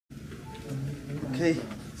Okay,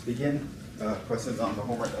 let's begin. Questions on the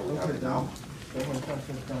homework that we have now.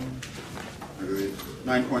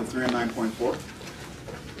 9.3 and 9.4.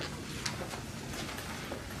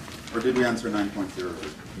 Or did we answer 9.0?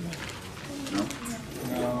 No?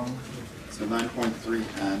 No. So 9.3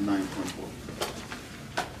 and 9.4.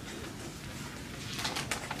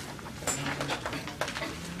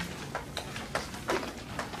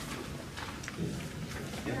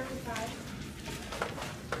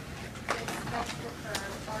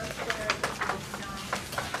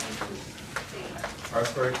 R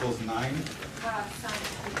squared equals 9.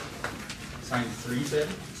 Sine 3 said?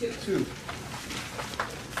 2.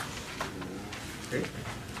 Okay.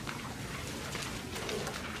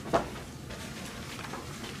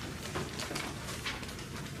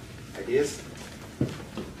 Ideas?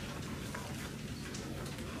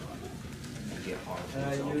 You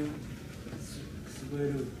square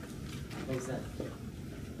root. What's that?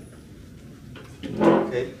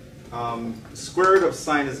 Okay. Square root of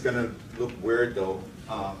sine is going to look weird though.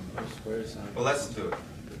 Well, let's do it.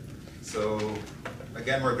 So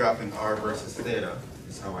again, we're graphing r versus theta.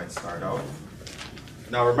 Is how I'd start out.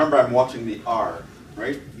 Now remember, I'm watching the r,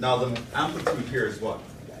 right? Now the amplitude here is what?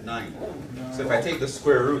 9. So if I take the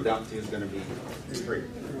square root, the amplitude is going to be 3.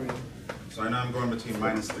 So I know I'm going between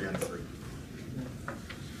 -3 and 3.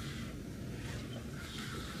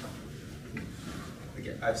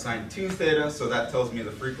 Again, I've signed 2 theta, so that tells me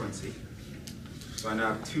the frequency. So I now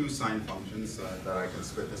have 2 sine functions that I can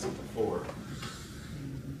split this into 4.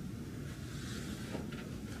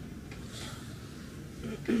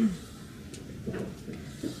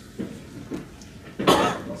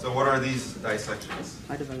 So what are these dissections?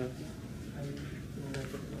 Pi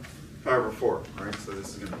over 4, right? So this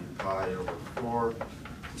is going to be pi over 4,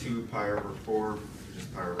 2 pi over 4, which is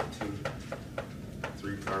pi over 2,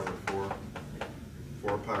 3 pi over 4,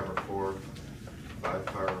 4 pi over 4, 5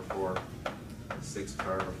 pi over 4, 6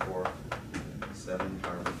 pi over 4, 7 pi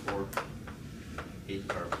over 4, 8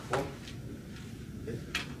 pi over 4. Okay.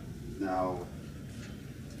 Now,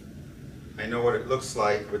 I know what it looks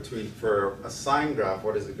like for a sine graph.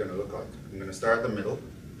 What is it going to look like? I'm going to start at the middle,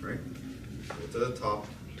 right? Go to the top,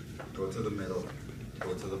 go to the middle,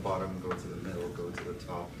 go to the bottom, go to the middle, go to the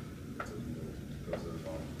top, go to the middle, go to the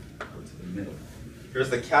bottom, go to the middle. Here's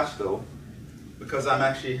the catch though. Because I'm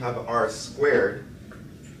actually have r squared,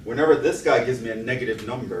 whenever this guy gives me a negative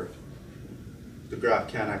number, the graph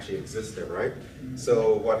can't actually exist there, right?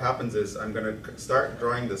 So what happens is I'm going to start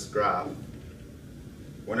drawing this graph.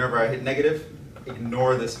 Whenever I hit negative,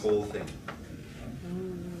 ignore this whole thing.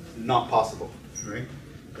 Not possible, right?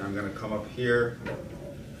 Then I'm going to come up here.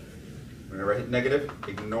 Whenever I hit negative,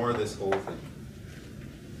 ignore this whole thing.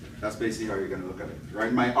 That's basically how you're going to look at it,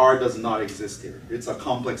 right? My r does not exist here. It's a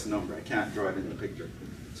complex number. I can't draw it in the picture.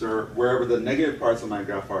 So wherever the negative parts of my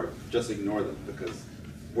graph are, just ignore them, because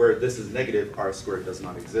where this is negative, r squared does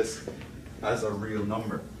not exist as a real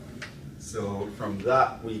number. So from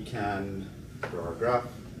that, we can draw our graph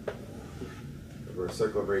over a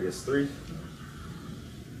circle of radius 3.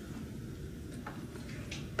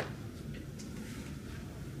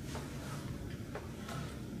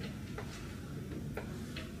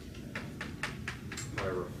 Pi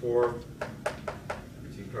over 4,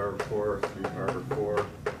 2 pi over 4, 3 pi over 4,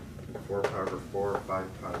 4 pi over 4,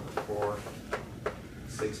 5 pi over 4,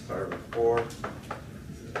 6 pi over 4,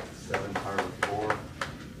 7 pi over 4,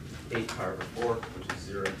 8 pi over 4, which is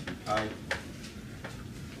 0 and 2 pi.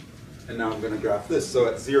 And now I'm going to graph this. So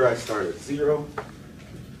at 0, I start at 0.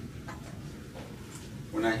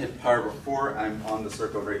 When I hit pi over 4, I'm on the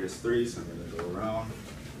circle of radius 3, so I'm going to go around.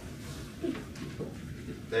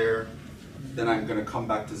 Hit there. Then I'm going to come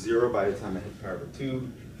back to 0 by the time I hit pi over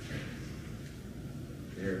 2.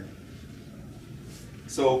 There.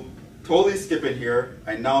 So totally skipping here,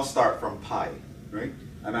 I now start from pi, right?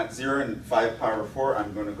 I'm at 0 and 5 pi over 4,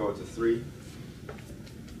 I'm going to go to 3.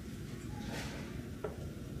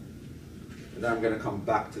 And then I'm going to come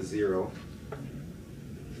back to 0.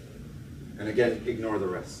 And again, ignore the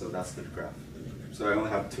rest, so that's the graph. So I only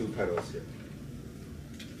have 2 petals here.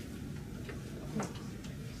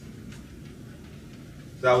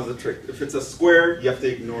 That was the trick. If it's a square, you have to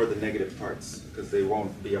ignore the negative parts, because they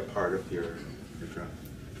won't be a part of your graph.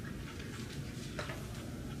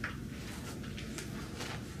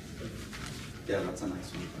 Yeah, that's a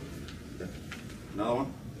nice one. Yeah. Another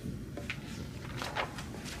one?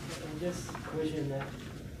 Just question that,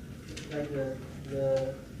 like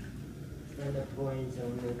the points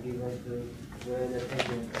on the given to where the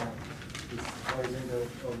tangent is horizontal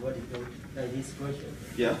or vertical, like this question.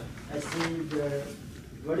 Yeah. I see the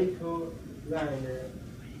vertical line,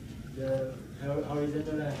 the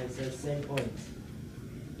horizontal line has the same points.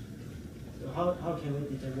 So how can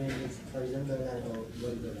we determine this horizontal line or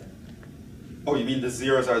vertical line? Oh, you mean the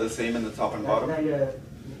zeros are the same in the top and bottom? Like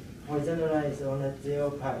horizontal line is on a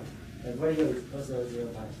 0 pi. The vertical is also 0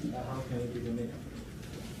 pi. How can we determine it?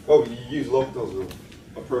 Oh, you use L'Hopital's rule,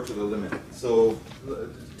 approach to the limit. So,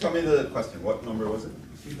 tell me the question. What number was it?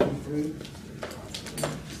 53.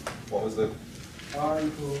 What was the? R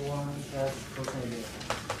equal 1 plus cosine theta.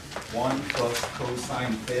 1 plus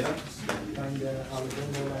cosine theta. Find the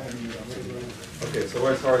horizontal line and the vertical line. Okay, so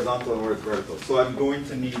where's horizontal and where's vertical? So I'm going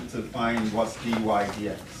to need to find what's dy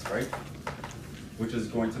dx, right? Which is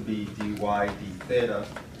going to be dy d theta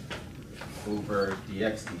over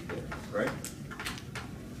dx d theta, right?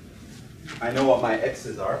 I know what my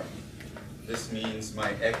x's are. This means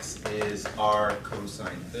my x is r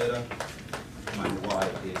cosine theta. My y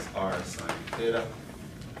is r sine theta.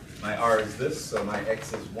 My r is this, so my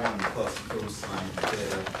x is 1 plus cosine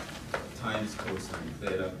theta times cosine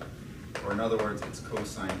theta. Or in other words, it's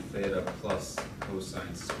cosine theta plus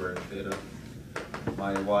cosine squared theta.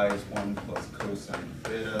 My y is 1 plus cosine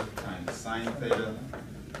theta times sine theta.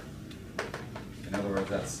 In other words,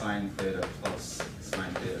 that's sine theta plus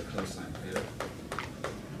sine theta cosine theta.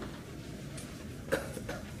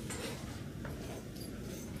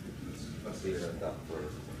 Let's leave it at that for.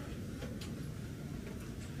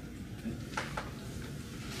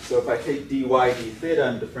 So if I take dy d theta,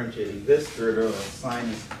 I'm differentiating this derivative of sine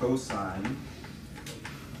is cosine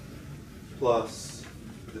plus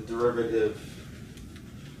the derivative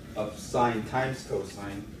of sine times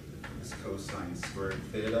cosine is cosine squared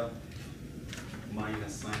theta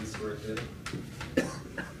minus sine squared theta.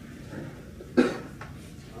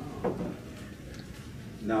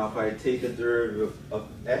 Now if I take the derivative of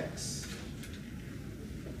x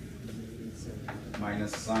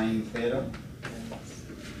minus sine theta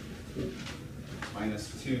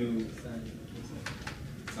minus 2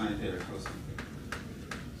 sine theta cosine theta.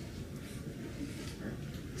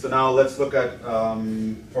 So now let's look at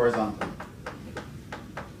horizontal.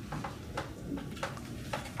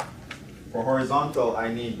 For horizontal,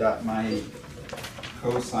 I need that my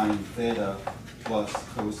cosine theta plus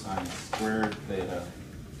cosine squared theta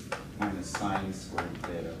minus sine squared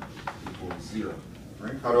theta equals 0.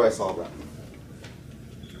 Right? How do I solve that?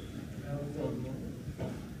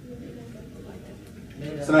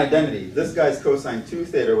 It's an identity. This guy's cosine 2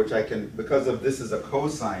 theta, which I can, because of this is a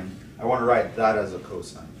cosine, I want to write that as a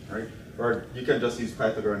cosine, right? Or you can just use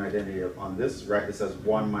Pythagorean identity on this, right? It says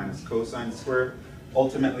 1 minus cosine squared.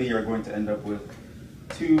 Ultimately, you're going to end up with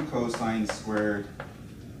 2 cosine squared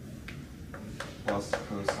plus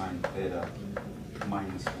cosine theta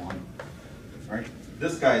minus 1, right?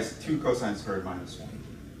 This guy's 2 cosine squared minus 1.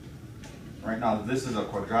 Right now, this is a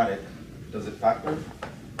quadratic. Does it factor?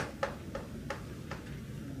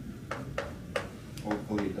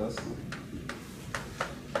 Hopefully it does.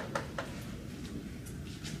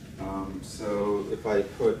 So if I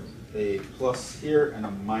put a plus here and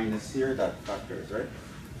a minus here, that factors, right?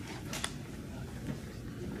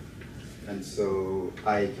 And so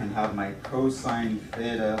I can have my cosine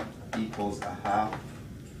theta equals 1/2,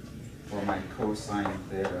 or my cosine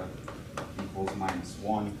theta equals minus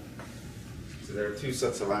 1. So there are 2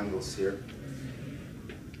 sets of angles here.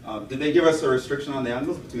 Did they give us a restriction on the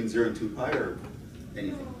angles between 0 and 2 pi or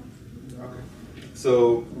anything? Okay.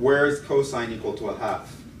 So where is cosine equal to 1/2?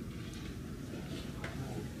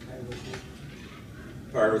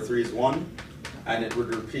 Pi over 3 is 1, and it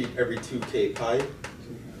would repeat every 2k pi,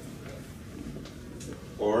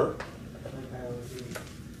 or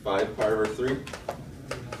 5 pi over 3,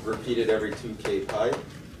 repeated every 2k pi.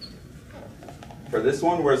 For this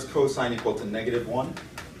one, where is cosine equal to -1?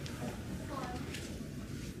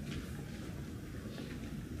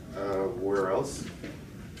 Where else?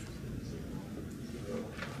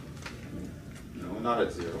 No, not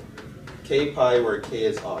at 0. K pi where k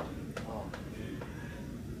is odd.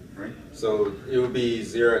 Right? So it would be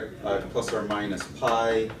 0 at plus or minus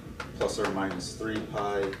pi, plus or minus 3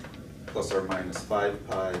 pi, plus or minus 5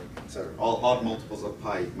 pi, etc. All odd multiples of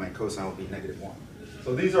pi, my cosine will be -1.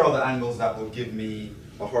 So these are all the angles that will give me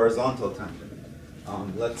a horizontal tangent.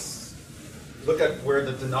 Let's look at where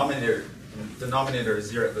the denominator is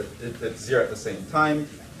 0 at 0 at the same time.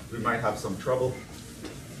 We might have some trouble.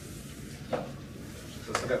 So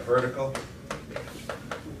let's look at vertical.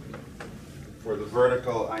 For the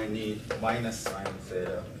vertical, I need minus sine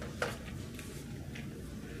theta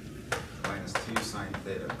minus 2 sine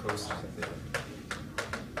theta cosine theta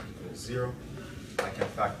equals 0. I can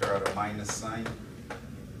factor out a minus sign.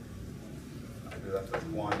 I do that with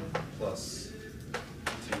 1 plus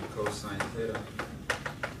 2 cosine theta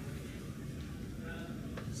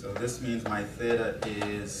So this means my theta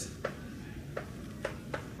is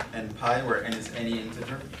n pi, where n is any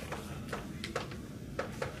integer.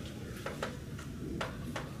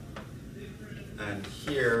 And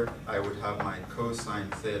here I would have my cosine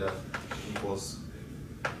theta equals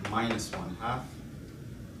minus 1/2,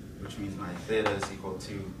 which means my theta is equal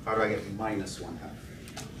to, how do I get minus 1/2?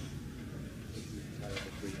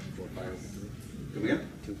 Come again?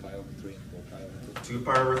 2 pi over 3 and 4 pi over 2. 2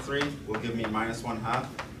 pi over 3 will give me minus 1/2.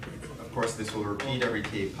 Of course, this will repeat every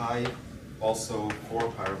k pi. Also,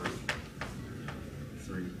 4 pi over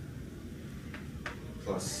 3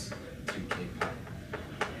 plus 2k pi.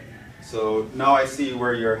 So now I see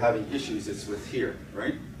where you're having issues. It's with here,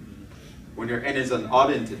 right? When your n is an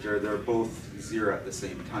odd integer, they're both 0 at the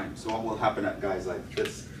same time. So what will happen at guys like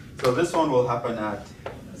this? So this one will happen at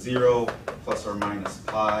 0 plus or minus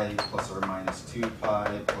pi, plus or minus 2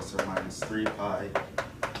 pi, plus or minus 3 pi,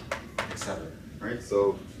 etc. Right?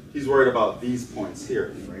 So he's worried about these points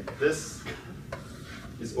here, right? This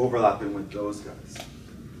is overlapping with those guys.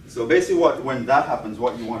 So basically when that happens,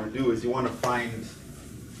 what you want to do is you want to find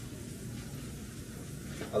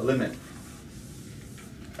a limit.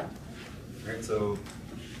 Right? So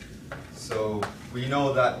we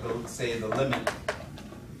know that, say, the limit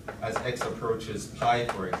as x approaches pi,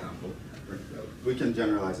 for example, we can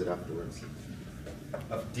generalize it afterwards,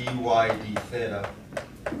 of dy d theta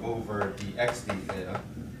over dx d theta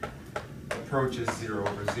approaches 0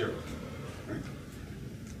 over 0. Right?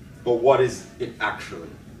 But what is it actually?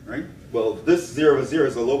 Right? Well, this 0 over 0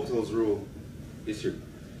 is a L'Hopital's rule issue.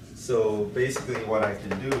 So basically what I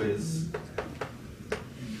can do is,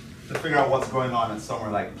 to figure out what's going on in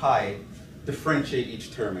somewhere like pi, differentiate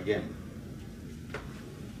each term again.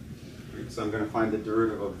 Right? So I'm going to find the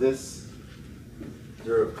derivative of this.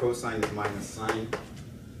 Derivative of cosine is minus sine.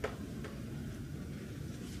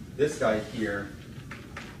 This guy here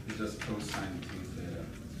is just cosine 2 theta.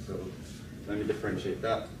 So let me differentiate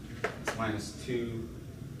that. It's minus 2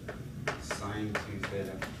 sine 2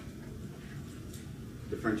 theta.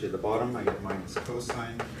 Differentiate the bottom, I get minus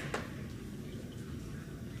cosine.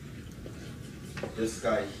 This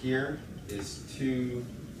guy here is 2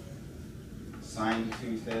 sine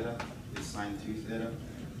 2 theta, is sine 2 theta.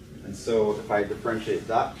 And so if I differentiate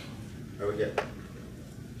that, I would get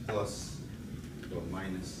plus, well,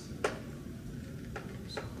 minus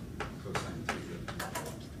cosine 2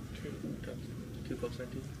 theta. 2 cosine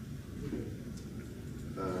 2?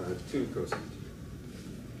 2 cosine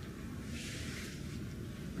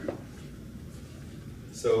 2. Right.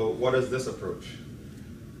 So what is this approach?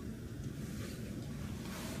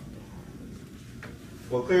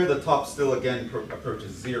 Well, clear the top still again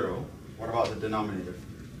approaches 0. What about the denominator?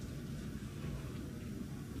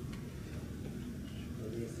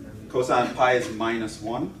 Cosine pi is minus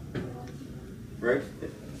 1, right?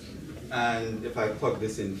 And if I plug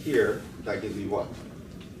this in here, that gives me what?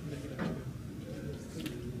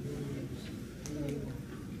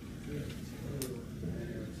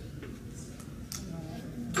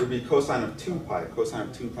 It would be cosine of 2 pi. Cosine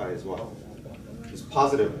of 2 pi is what? It's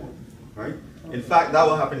positive 1, right? In fact, that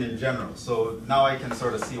will happen in general. So now I can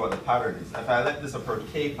sort of see what the pattern is. If I let this approach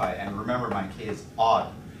k pi, and remember my k is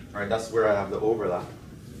odd, right? That's where I have the overlap.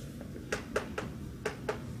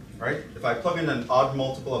 Right? If I plug in an odd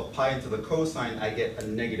multiple of pi into the cosine, I get a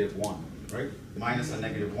negative 1, right? Minus a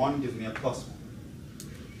negative 1 gives me a plus 1.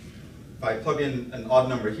 If I plug in an odd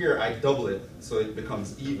number here, I double it, so it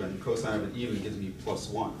becomes even. Cosine of an even gives me plus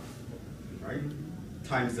 1, right?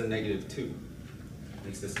 Times the negative 2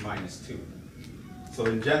 makes this minus 2. So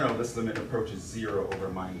in general, this limit approaches 0 over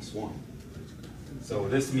minus 1. So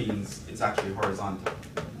this means it's actually horizontal.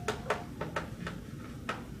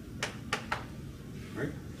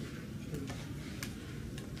 Right?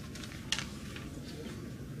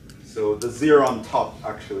 So the 0 on top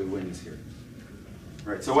actually wins here.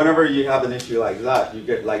 Right? So whenever you have an issue like that, you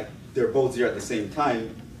get like they're both 0 at the same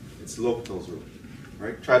time, it's L'Hopital's rule.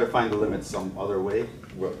 Right? Try to find the limit some other way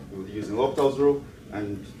with using L'Hopital's rule.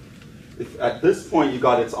 And if at this point you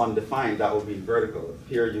got it's undefined, that will be vertical. If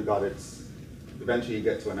here you got it's, eventually you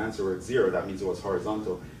get to an answer where it's 0, that means it was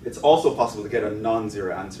horizontal. It's also possible to get a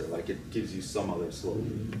non-zero answer, like it gives you some other slope.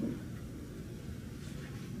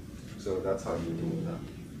 So that's how you deal with that.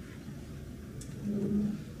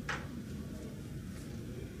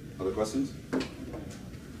 Other questions?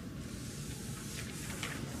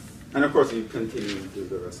 And of course you continue to do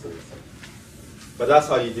the rest of it. But that's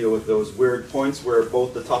how you deal with those weird points where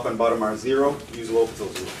both the top and bottom are 0. Use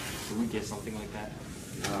L'Hopital's rule. Can we get something like that?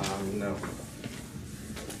 No.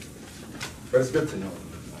 But it's good to know.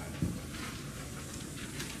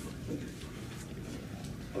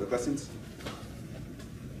 Other questions?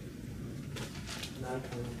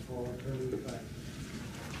 9.425.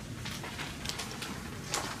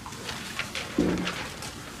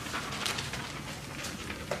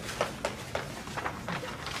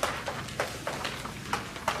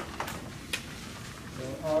 So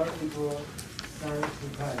R equals sine 2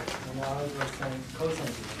 pi, and R equals sine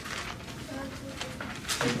cosine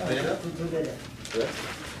 2 pi. Theta? To theta. Yes.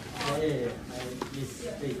 I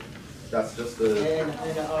misspeak. That's just the.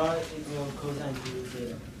 And R equals cosine 2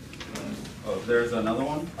 theta. Oh, there's another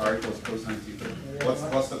one. R equals cosine theta.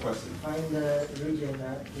 What's the question? Find the region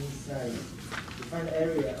inside. Find the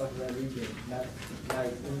area of the region that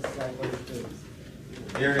lies inside both fields.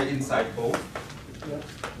 Area inside both. Yep.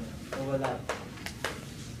 Overlap.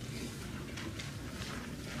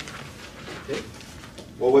 Okay.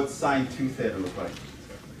 What would sine 2 theta look like?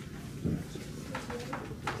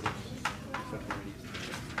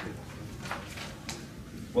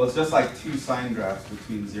 Well, it's just like two sine graphs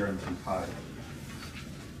between 0 and 2 pi.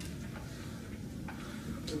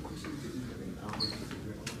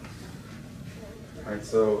 Alright,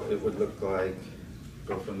 so it would look like,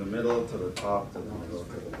 go from the middle to the top, to the middle,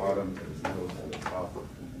 to the bottom, to the middle, to the top, to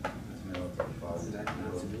the middle, to the bottom, to the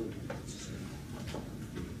middle.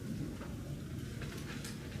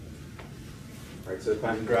 Alright, so if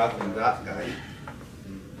I'm graphing that guy,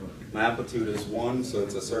 my amplitude is 1, so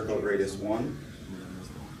it's a circle radius 1.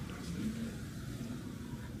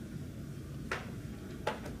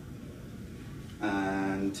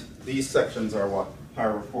 And these sections are what? Pi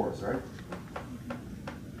over 4s, right?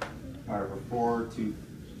 Pi over 4, 2,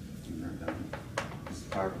 this is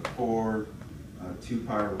pi over 4, 2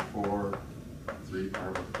 pi over 4, 3 pi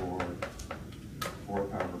over 4, 4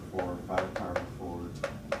 pi over 4, 5 pi over 4,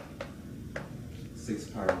 6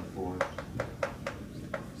 pi over 4,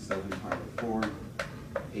 7 pi over 4,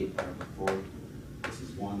 8 pi over 4. This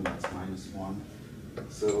is 1, that's minus 1.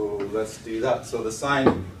 So let's do that. So the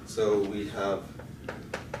sign, so we have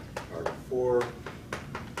pi over 4,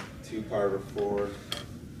 2 pi over 4,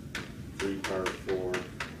 3 pi over 4,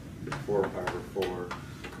 4 pi over 4,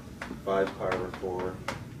 5 pi over 4,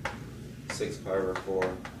 6 pi over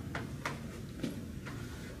 4,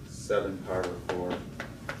 7 pi over 4,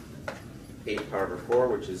 8 pi over 4,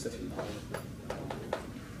 which is 2 pi.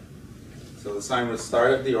 So the sign would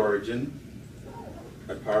start at the origin.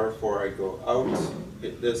 At pi over 4, I go out,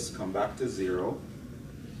 hit this, come back to 0.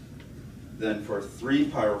 Then for 3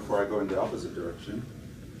 pi over 4, I go in the opposite direction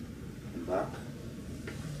and back.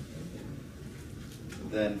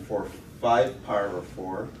 Then for 5 pi over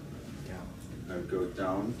 4, I would go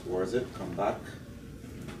down towards it, come back.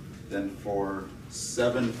 Then for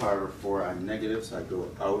 7 pi over 4, I'm negative, so I go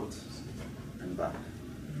out and back.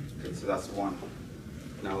 Okay, so that's 1.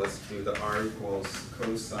 Now let's do the R equals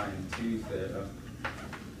cosine 2 theta.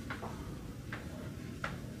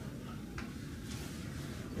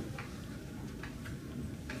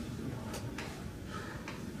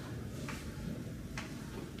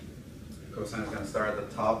 Cosine is going to start at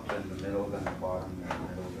the top, then the middle, then the bottom, then the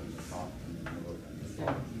middle, then the top, then the middle, then the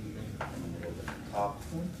bottom, then the middle, then the top.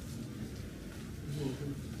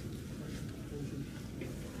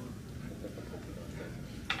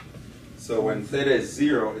 So when theta is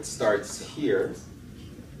 0, it starts here.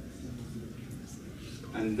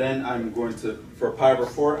 And then I'm going to, for pi over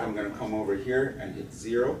 4, I'm going to come over here and hit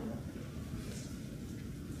 0.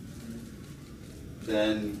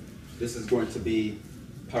 Then this is going to be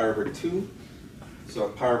pi over 2. So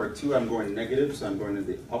at pi over 2, I'm going negative, so I'm going in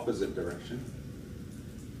the opposite direction.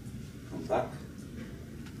 Come back.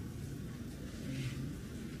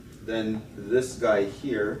 Then this guy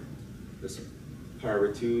here, this pi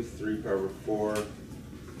over 2, 3 pi over 4,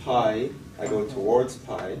 pi, I go towards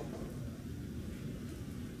pi.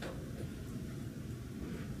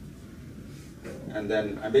 And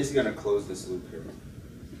then I'm basically going to close this loop here.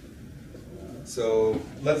 So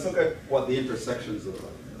let's look at what the intersections look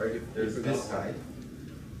like. Right? There's this guy.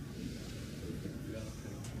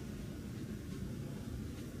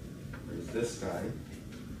 There's this guy.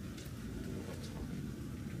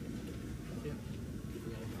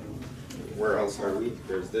 Where else are we?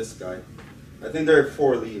 There's this guy. I think there are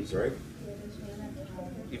 4 leaves, right?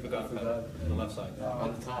 You forgot on the left side.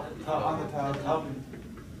 On the top. On the top.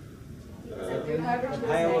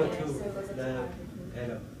 Pi over 2, the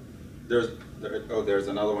arrow. There's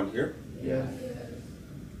another one here. Yeah.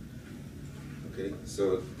 Okay,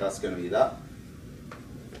 so that's going to be that.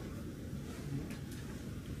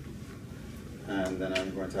 And then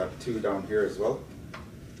I'm going to have 2 down here as well.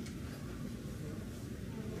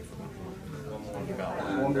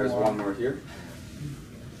 And there's one more here.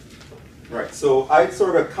 Right, so I'd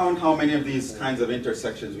sort of count how many of these kinds of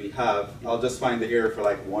intersections we have. I'll just find the area for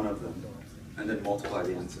like one of them. and then multiply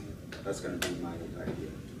the answer. That's going to be my idea.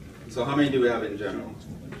 So how many do we have in general?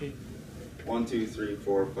 1, 2, 3,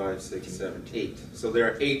 4, 5, 6, 7, 8. So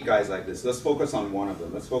there are 8 guys like this. Let's focus on one of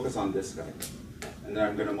them. Let's focus on this guy. And then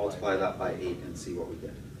I'm going to multiply that by 8 and see what we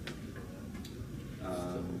get.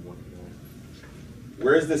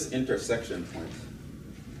 Where is this intersection point?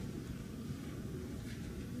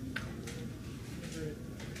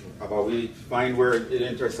 How about we find where it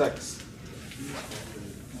intersects?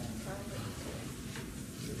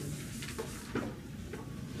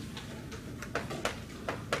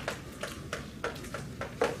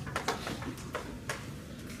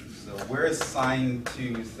 So where is sine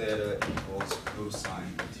 2 theta equals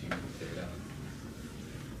cosine 2 theta?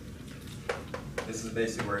 This is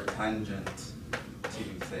basically where tangent 2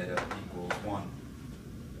 theta equals 1.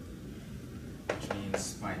 Which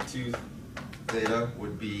means my 2 theta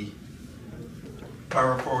would be, pi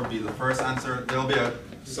over 4 would be the first answer. There'll be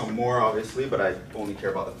some more obviously, but I only care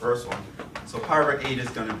about the first one. So pi over 8 is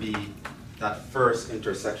going to be that first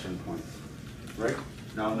intersection point, right?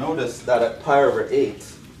 Now notice that at pi over 8,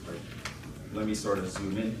 let me sort of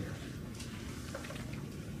zoom in here.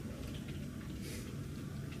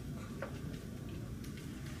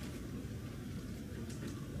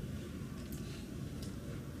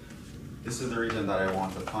 This is the region that I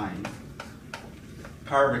want to find.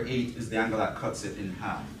 Pi over 8 is the angle that cuts it in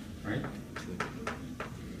half, right?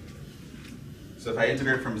 So if I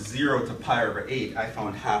integrate from 0 to pi over 8, I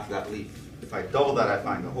found half that leaf. If I double that, I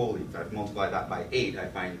find the whole leaf. If I multiply that by 8, I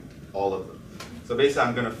find all of them. So basically,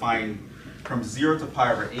 I'm going to find from 0 to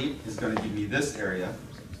pi over 8 is going to give me this area,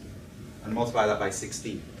 and multiply that by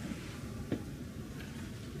 16.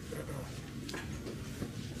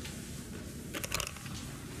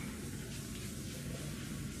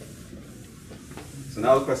 So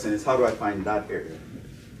now the question is, how do I find that area?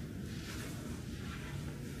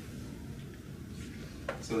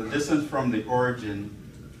 So the distance from the origin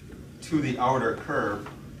to the outer curve,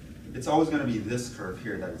 it's always going to be this curve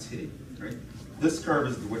here that it's hitting, right? This curve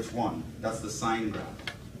is which one? That's the sine graph.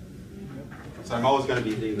 So I'm always going to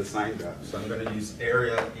be hitting the sine graph. So I'm going to use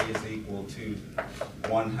area is equal to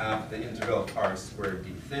 1/2 the integral of r squared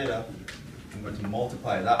d theta. I'm going to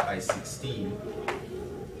multiply that by 16.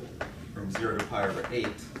 From 0 to pi over 8.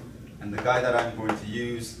 And the guy that I'm going to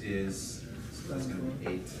use is, so that's going to be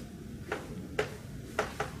 8.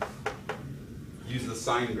 Use the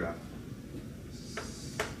sine graph.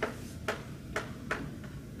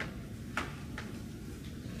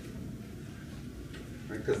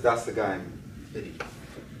 Right, because that's the guy I'm hitting.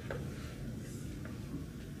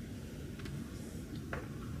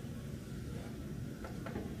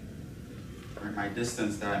 Right, my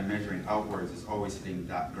distance that I'm measuring outwards is always hitting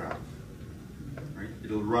that graph. Right?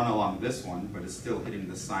 It'll run along this one, but it's still hitting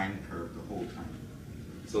the sine curve the whole time.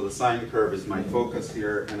 So the sine curve is my focus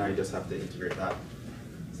here, and I just have to integrate that.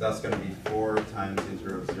 So that's going to be 4 times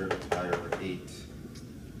integral of 0 to pi over 8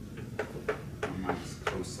 minus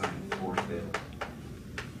cosine 4 theta.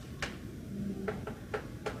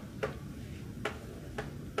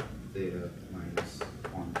 Theta minus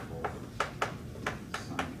 1/4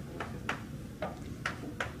 sine 4 theta.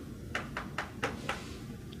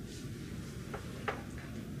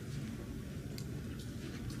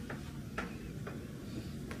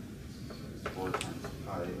 4 times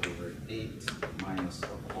pi over 8 minus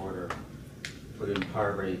 1/4. Put in pi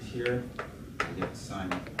over 8 here. I get sine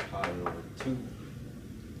pi over 2.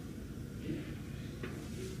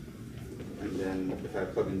 And then if I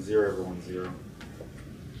plug in 0, everyone's 0.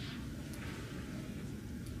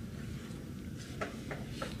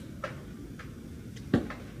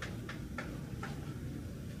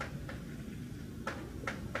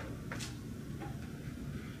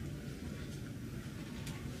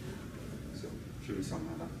 So should be something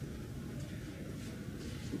like that.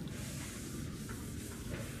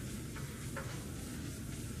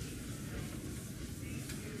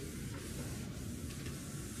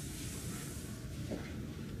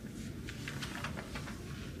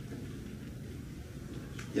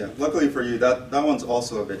 Yeah, luckily for you, that one's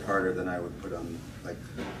also a bit harder than I would put on like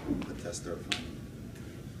the test or fine.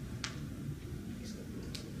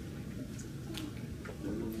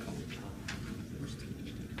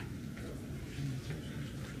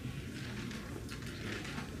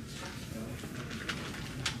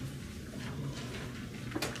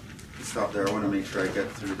 Stop there. I want to make sure I get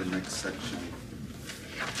through the next section.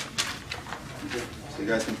 Okay. So you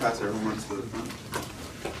guys can pass your homeworks to the front.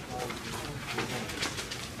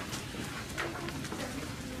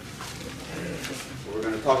 So we're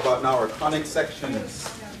going to talk about now our conic sections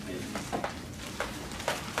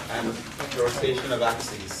and rotation of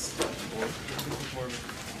axes.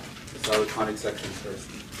 start with conic sections first.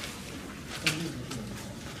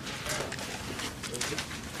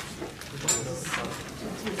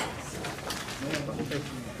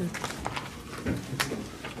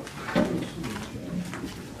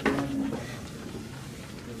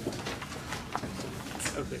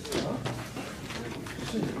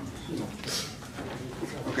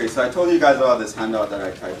 Okay, so I told you guys about this handout that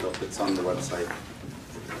I typed up. It's on the website.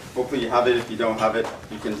 Hopefully you have it. If you don't have it,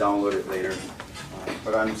 you can download it later.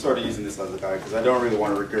 But I'm sort of using this as a guide because I don't really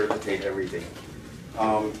want to regurgitate everything.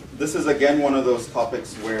 This is again one of those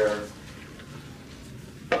topics where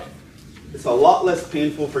it's a lot less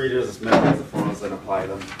painful for you to just memorize the formulas and apply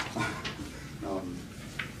them.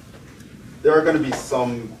 There are going to be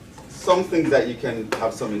some things that you can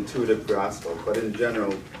have some intuitive grasp of, but in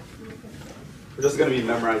general, we're just going to be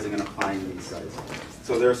memorizing and applying these guys.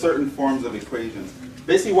 So there are certain forms of equations.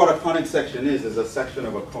 Basically what a conic section is a section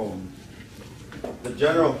of a cone. The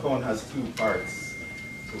general cone has two parts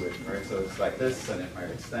to it, right? So it's like this, and it might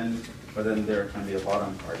extend, but then there can be a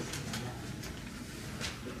bottom part.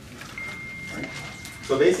 Right?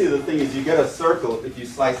 So basically the thing is you get a circle if you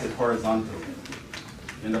slice it horizontally.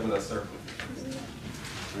 You end up with a circle.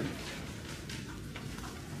 Right?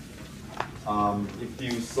 If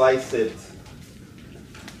you slice it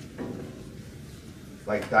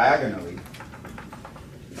like diagonally,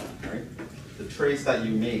 right, the trace that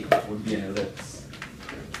you make would be an ellipse.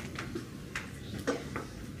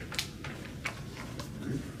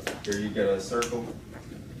 Here you get a circle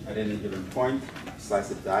at any given point.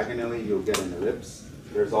 Slice it diagonally, you'll get an ellipse.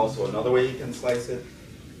 There's also another way you can slice it.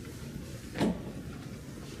 You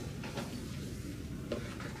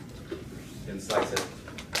can slice it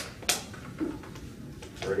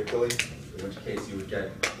vertically, in which case you would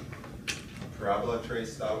get a parabola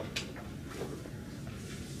traced out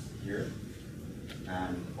here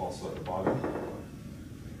and also at the bottom.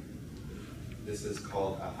 This is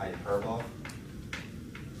called a hyperbola.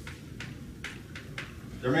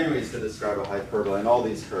 There are many ways to describe a hyperbola in all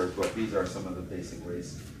these curves, but these are some of the basic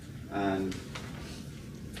ways. And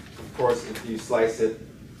of course, if you slice it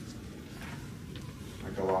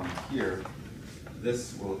like along here,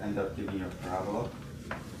 this will end up giving you a parabola.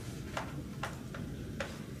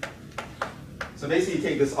 So basically you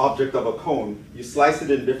take this object of a cone, you slice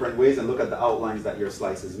it in different ways and look at the outlines that your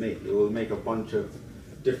slices make. It will make a bunch of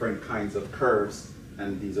different kinds of curves,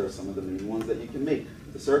 and these are some of the main ones that you can make.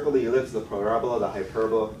 The circle, the ellipse, the parabola, the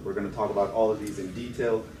hyperbola. We're going to talk about all of these in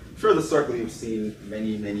detail. I'm sure the circle you've seen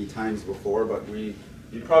many, many times before, but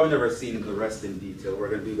you've probably never seen the rest in detail. We're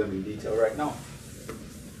going to do them in detail right now.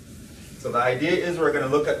 So the idea is we're going to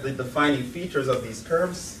look at the defining features of these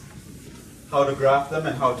curves, how to graph them,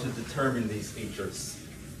 and how to determine these features.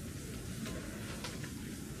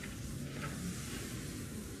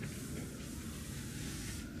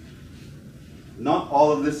 Not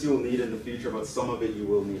all of this you'll need in the future, but some of it you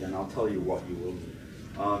will need, and I'll tell you what you will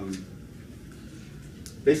need.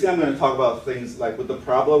 Basically, I'm going to talk about things like with the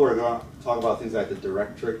parabola, we're going to talk about things like the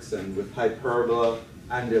directrix, and with hyperbola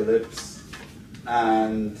and ellipse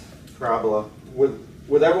and parabola.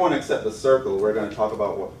 With everyone except the circle, we're going to talk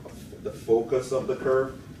about what the focus of the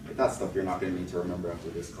curve. That stuff you're not going to need to remember after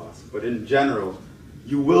this class. But in general,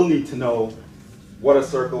 you will need to know what a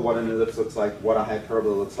circle, what an ellipse looks like, what a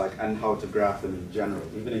hyperbola looks like, and how to graph them in general.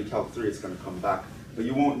 Even in Calc 3, it's going to come back. But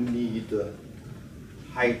you won't need the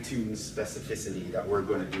high-tuned specificity that we're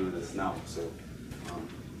going to do this now. So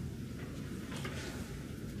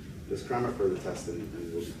just cram it for the test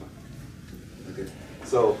and we'll be fine. Okay.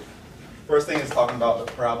 So first thing is talking about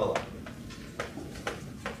the parabola.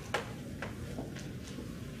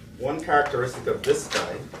 One characteristic of this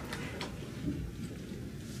guy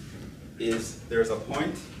is there's a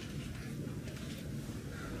point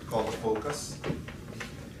called the focus.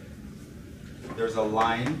 There's a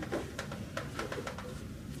line.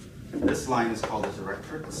 This line is called the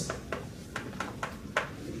directrix.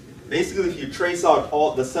 Basically, if you trace out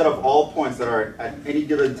the set of all points that are at any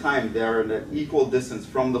given time, they are at an equal distance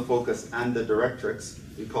from the focus and the directrix,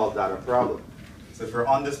 we call that a parabola. So if we're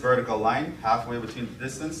on this vertical line, halfway between the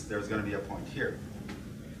distance, there's going to be a point here.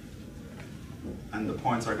 And the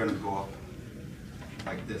points are going to go up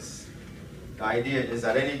like this. The idea is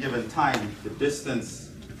at any given time, the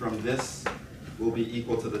distance from this will be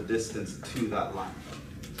equal to the distance to that line.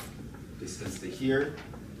 Distance to here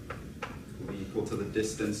will be equal to the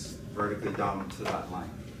distance vertically down to that line.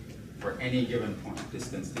 For any given point,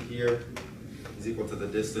 distance to here is equal to the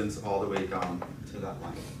distance all the way down to that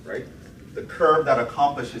line, right? The curve that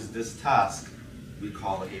accomplishes this task we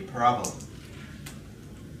call a parabola.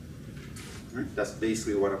 Right? That's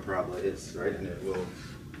basically what a parabola is, right? And it will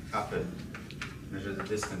happen measure the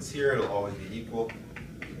distance here, it'll always be equal.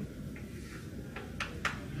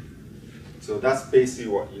 So that's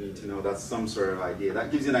basically what you need to know. That's some sort of idea.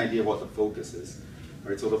 That gives you an idea of what the focus is.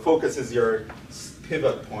 Right, so the focus is your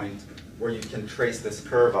pivot point where you can trace this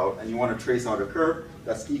curve out, and you want to trace out a curve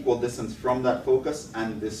that's equal distance from that focus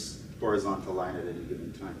and this horizontal line at any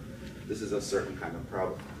given time. This is a certain kind of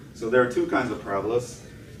parabola. So there are two kinds of parabolas.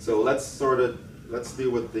 So let's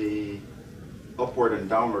deal with the upward and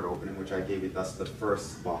downward opening, which I gave you. That's the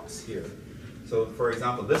first box here. So for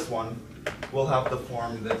example, this one will have the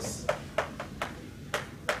form that's,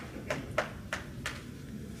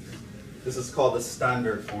 this is called the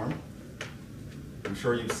standard form. I'm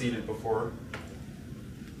sure you've seen it before,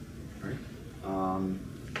 right?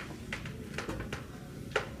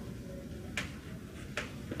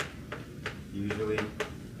 Usually,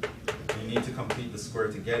 you need to complete the square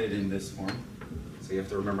to get it in this form. So you have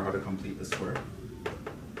to remember how to complete the square.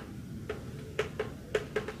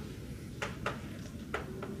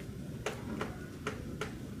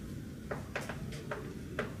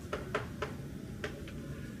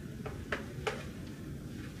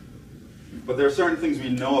 But there are certain things we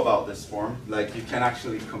know about this form, like you can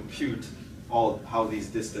actually compute all how these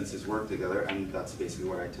distances work together, and that's basically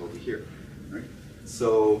what I told you here. Right?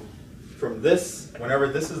 So from this, whenever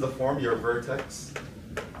this is the form, your vertex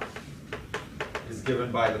is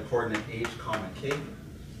given by the coordinate h comma k,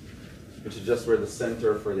 which is just where the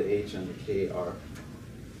center for the h and the k are.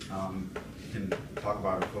 You can talk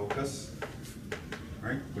about a focus,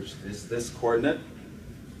 right? Which is this coordinate.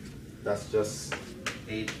 That's just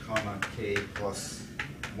h comma k plus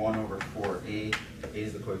 1 over 4a. A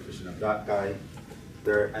is the coefficient of that guy.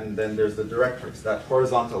 There, and then there's the directrix, that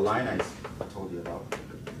horizontal line I told you about.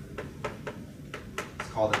 It's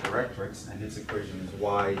called a directrix, and its equation is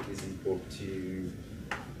y is equal to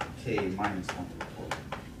k minus 1 over 4.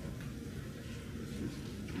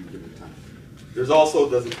 There's also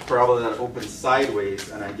the parabola that opens sideways,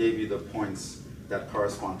 and I gave you the points that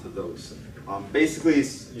correspond to those. Basically,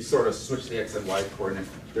 you sort of switch the x and y coordinate,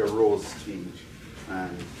 their roles change,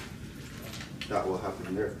 and that will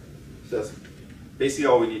happen there. So that's basically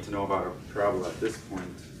all we need to know about a parabola at this point.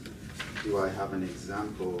 Do I have an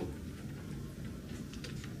example?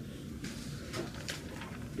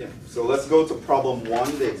 Yeah, so let's go to problem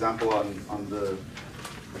 1, the example on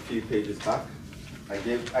a few pages back. I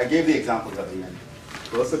gave the examples at the end.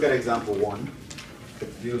 So let's look at example 1.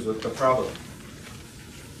 It deals with the parabola.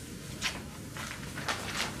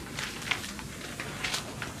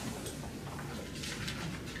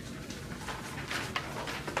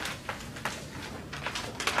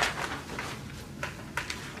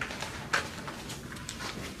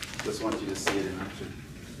 Just want you to see it in action.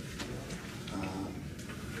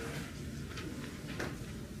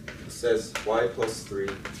 It says y plus 3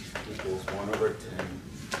 equals 1 over 10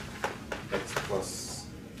 x plus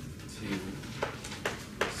 2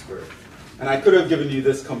 squared. And I could have given you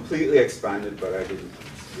this completely expanded, but I didn't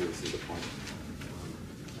really see the point.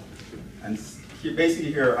 And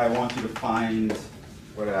basically here I want you to find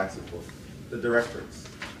what it asks for, the directrix.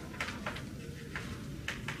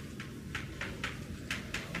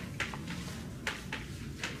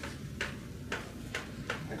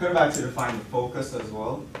 I could have actually defined the focus as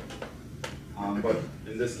well, but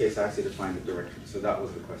in this case I actually defined the direction, so that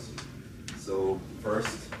was the question. So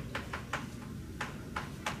first,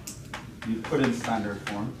 you put in standard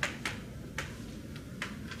form.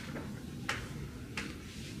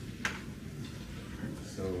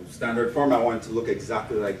 So standard form, I want it to look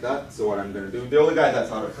exactly like that, so what I'm going to do, the only guy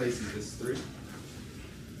that's out of place is this 3.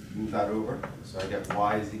 Move that over, so I get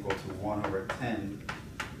y is equal to 1 over 10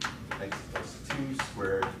 x plus 2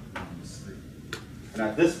 squared minus 3. And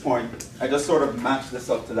at this point, I just sort of match this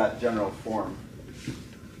up to that general form.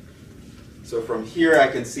 So from here, I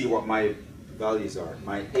can see what my values are.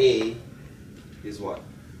 My a is what?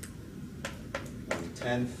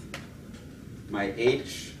 1/10. My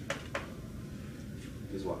h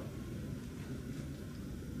is what?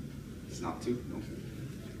 It's not 2, no.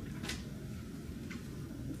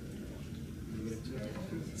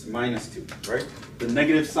 It's minus 2, right? The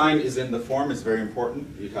negative sign is in the form, it's very important.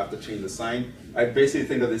 You'd have to change the sign. I basically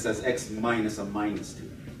think of this as x minus a minus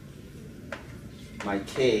 2. My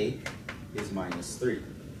k is minus 3.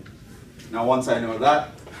 Now once I know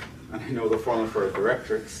that, and I know the formula for a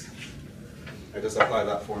directrix, I just apply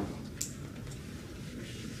that formula.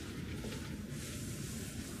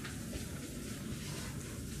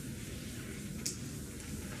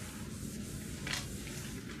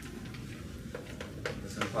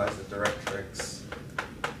 This implies the directrix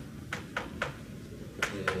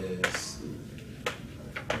is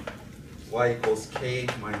y equals k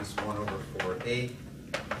minus 1 over 4a.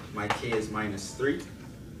 My k is minus 3.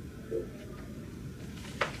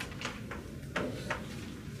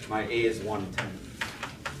 My a is 1/10.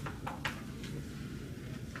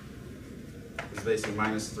 It's basically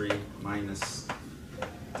minus 3 minus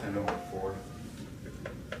 10 over 4,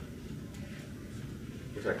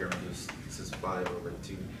 which I can reduce. This is 5 over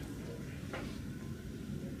 2.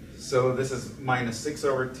 So this is minus 6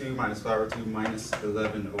 over 2, minus 5 over 2, minus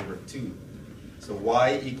 11 over 2. So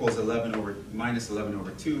y equals minus 11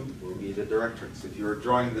 over 2 will be the directrix. If you were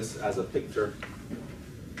drawing this as a picture,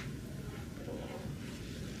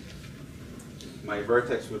 my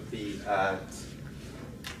vertex would be at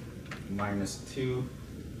minus 2,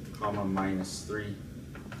 comma minus 3.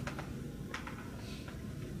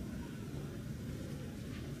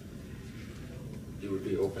 It would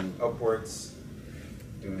be opening upwards,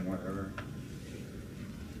 doing whatever.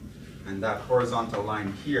 And that horizontal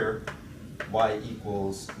line here, y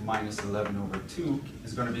equals minus 11 over 2,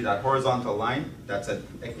 is going to be that horizontal line that's at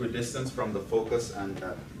equidistance from the focus and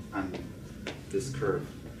this curve.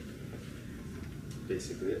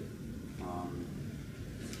 Basically it.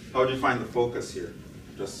 How would you find the focus here,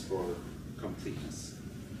 just for completeness?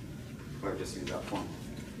 If I just use that formula.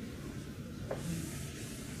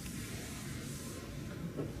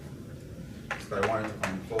 So I wanted to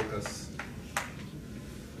find focus.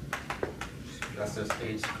 That's just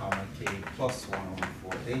h comma k plus 1 over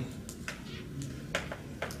 4a.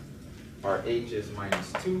 Our h is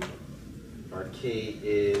minus 2. Our k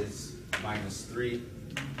is minus 3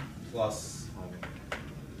 plus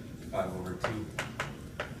 5 over 2.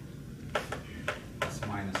 That's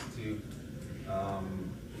minus 2.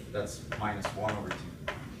 That's minus 1 over 2.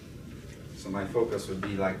 So my focus would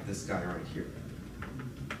be like this guy right here,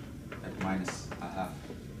 at minus a half.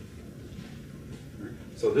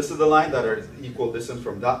 So this is the line that are equal distance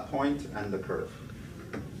from that point and the curve.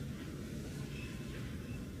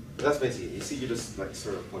 That's basically it. You see, you just like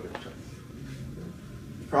sort of plug it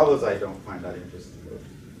in. Problems I don't find that interesting, but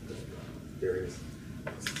there is.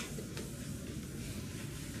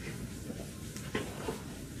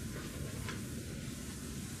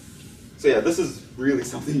 So yeah, this is really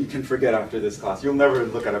something you can forget after this class. You'll never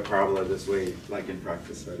look at a parabola this way, like in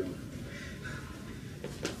practice.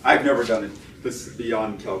 I've never done it. This is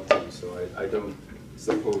beyond Calc 2, so I don't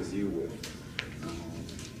suppose you would.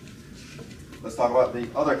 Let's talk about the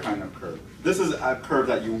other kind of curve. This is a curve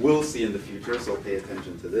that you will see in the future, so pay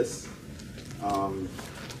attention to this.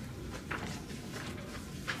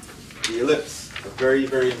 The ellipse, a very,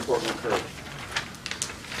 very important curve.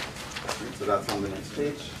 So that's on the next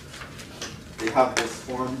page. They have this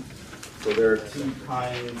form. So there are two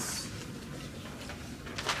kinds.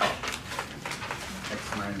 X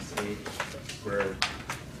minus h squared,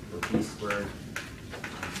 or b squared,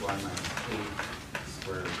 y minus k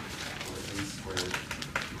squared, or a squared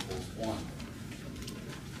equals 1.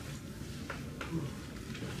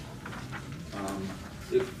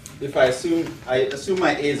 If I assume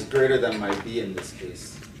my a is greater than my b in this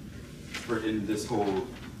case, in this whole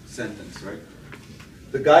sentence, right?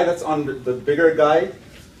 The guy that's under, the bigger guy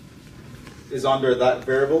is under that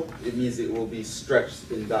variable, it means it will be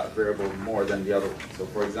stretched in that variable more than the other one. So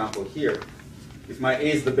for example here, if my a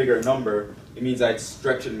is the bigger number, it means I'd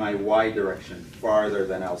stretch in my y direction farther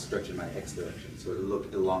than I'll stretch in my x direction. So it'll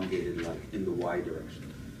look elongated like in the y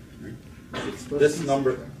direction. Right? It's this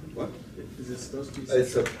number, what? Is it supposed to be?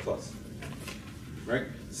 It's a plus, right?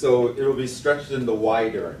 So it'll be stretched in the y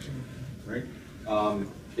direction, right?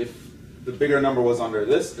 If the bigger number was under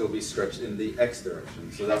this, it'll be stretched in the x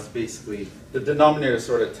direction. So that's basically, the denominators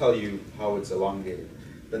sort of tell you how it's elongated.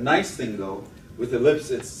 The nice thing though, with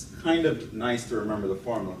ellipse, it's kind of nice to remember the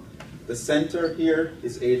formula. The center here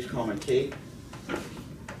is h comma k.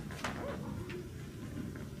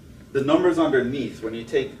 The numbers underneath, when you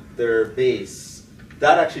take their base,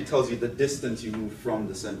 that actually tells you the distance you move from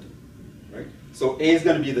the center, right? So a is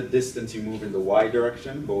going to be the distance you move in the y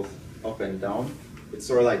direction, both up and down. It's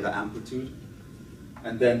sort of like the amplitude.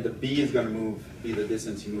 And then the b is going to be the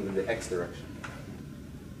distance you move in the x direction.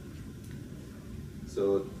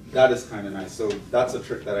 So that is kind of nice. So that's a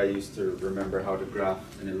trick that I use to remember how to graph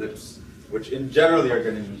an ellipse, which in general you're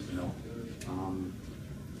going to need to know.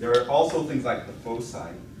 There are also things like the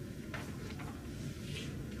foci,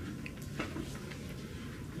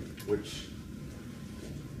 which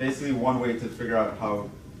basically one way to figure out how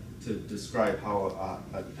to describe how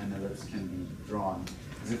an ellipse can be drawn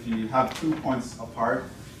is if you have 2 points apart,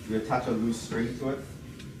 you attach a loose string to it,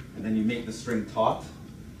 and then you make the string taut,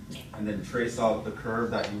 and then trace out the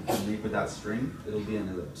curve that you can make with that string. It'll be an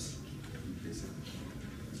ellipse. Basically.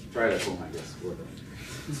 Try it at home, I guess.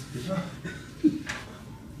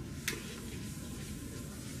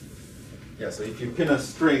 Yeah, so if you pin a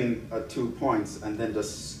string at 2 points and then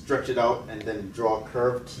just stretch it out and then draw a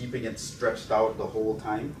curve, keeping it stretched out the whole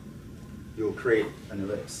time, you'll create an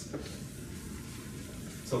ellipse.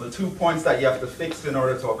 So the 2 points that you have to fix in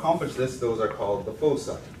order to accomplish this, those are called the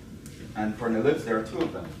foci. And for an ellipse, there are 2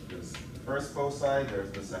 of them. There's the first foci, there's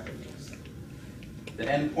the second foci. The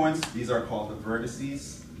endpoints, these are called the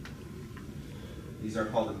vertices. These are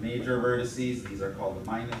called the major vertices. These are called the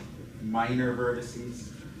minor vertices,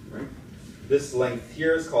 right? This length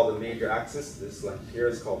here is called the major axis. This length here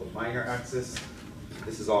is called the minor axis.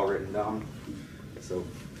 This is all written down. So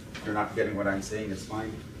if you're not getting what I'm saying, it's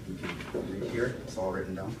fine. You can read here. It's all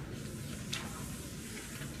written down.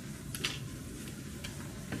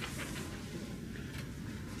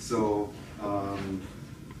 So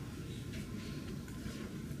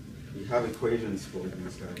we have equations for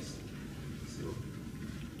these guys.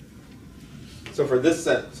 So for this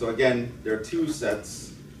set, so again, there are 2 sets.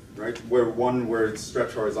 Right, where one word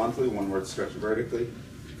stretched horizontally, one word stretched vertically.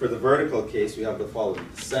 For the vertical case, we have the following.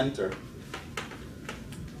 Center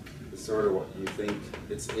is sort of what you think,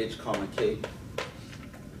 it's h comma k.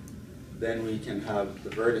 Then we can have the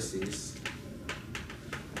vertices.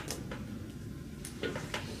 Right.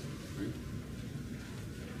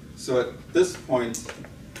 So at this point,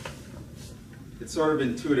 it's sort of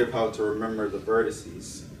intuitive how to remember the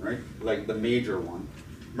vertices, right? Like the major one.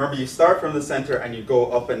 Remember, you start from the center and you go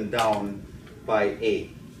up and down by A,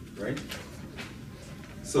 right?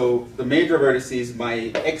 So the major vertices,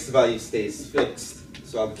 my x value stays fixed,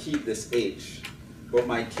 so I'll keep this h. But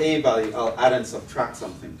my k value, I'll add and subtract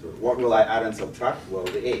something to it. What will I add and subtract? Well,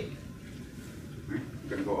 the A. Right? I'm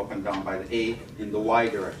going to go up and down by the A in the y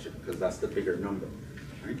direction, because that's the bigger number.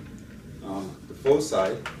 Right? The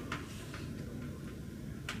foci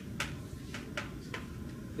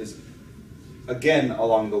is again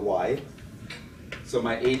along the y, so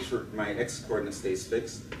my x coordinate stays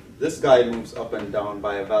fixed. This guy moves up and down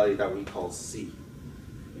by a value that we call c,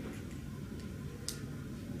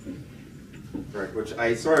 right? Which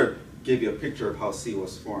I sort of gave you a picture of how c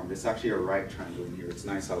was formed. It's actually a right triangle in here. It's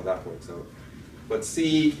nice how that works out. But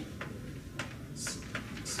c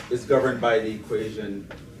is governed by the equation.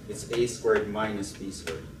 It's a squared minus b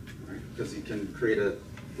squared, right? Because you can create a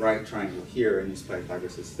right triangle here and use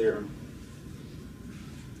Pythagoras' theorem.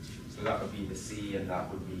 So that would be the C, and that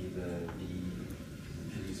would be the B.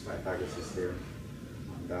 And use Pythagoras' theorem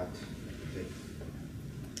on that. Okay.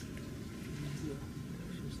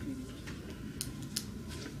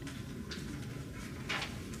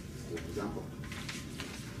 Good example.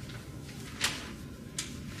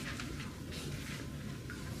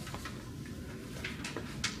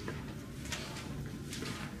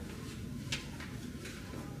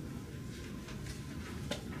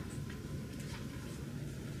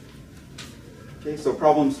 Okay, so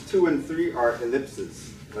problems 2 and 3 are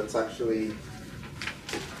ellipses. Let's actually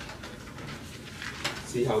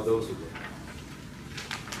see how those would work.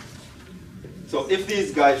 So if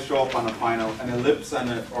these guys show up on a final, an ellipse and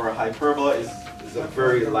or a hyperbola is a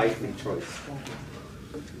very likely choice.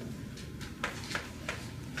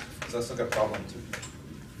 So let's look at problem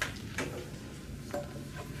 2.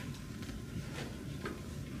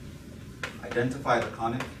 Identify the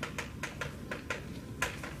conic.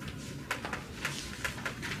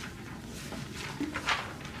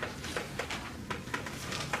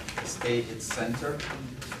 State its center.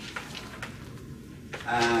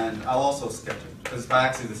 And I'll also sketch it, because if I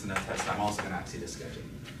actually this in a test, I'm also going to actually just sketch it.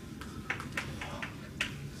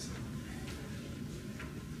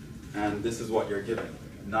 And this is what you're given.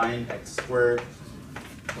 9x squared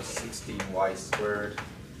plus 16y squared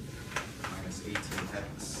minus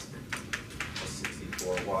 18x plus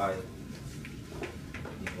 64y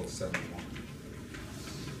equals 71.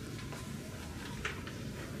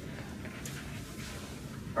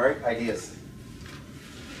 All right, ideas?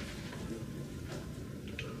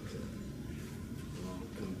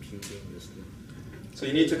 So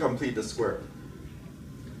you need to complete the square.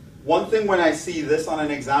 One thing when I see this on an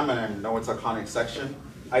exam and I know it's a conic section,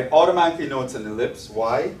 I automatically know it's an ellipse.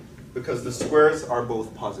 Why? Because the squares are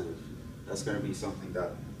both positive. That's going to be something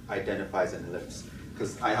that identifies an ellipse,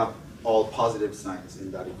 because I have all positive signs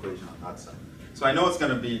in that equation on that side. So I know it's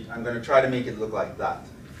going to be, I'm going to try to make it look like that.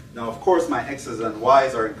 Now, of course, my x's and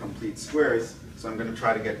y's are in complete squares, so I'm going to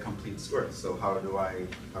try to get complete squares. So how do I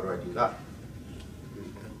do that?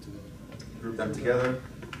 Group them together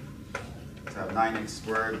to have 9x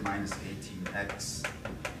squared minus 18x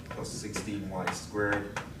plus 16y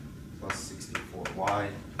squared plus 64y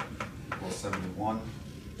equals 71.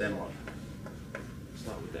 Then what?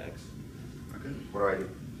 Start with the x. Right. Okay. What do?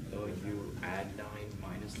 So you add 9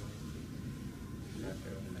 minus 9.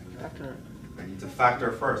 Factor. I need to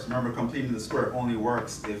factor first. Remember, completing the square only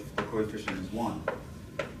works if the coefficient is 1. So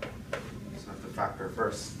I have to factor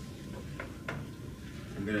first.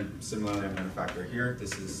 Similarly, I'm going to factor here.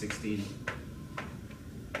 This is 16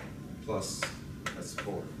 plus, that's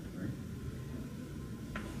 4, right?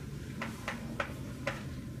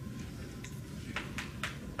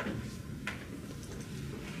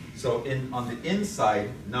 So on the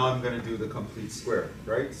inside, now I'm going to do the complete square,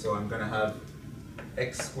 right? So I'm going to have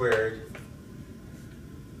x squared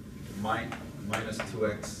minus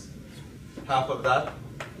 2x. Half of that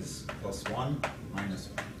is plus 1 minus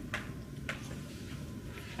 1.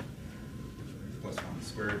 Plus 1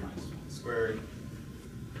 squared minus 1 squared.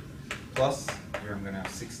 Plus, here I'm going to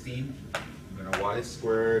have 16. I'm going to y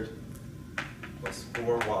squared plus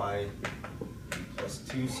 4y plus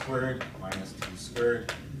 2 squared minus 2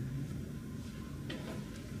 squared.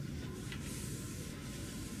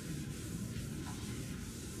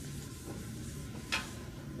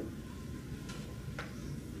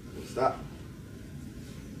 What's that?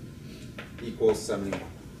 Equals 71.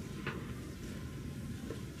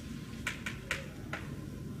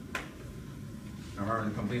 Remember, in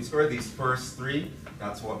the complete square, these first three,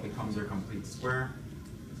 that's what becomes your complete square.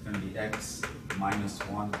 It's going to be x minus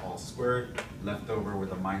 1 all squared, left over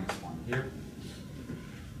with a minus 1 here.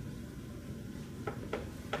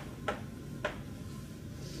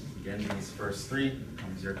 Again, these first three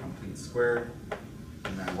becomes your complete square.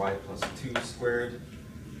 And then y plus 2 squared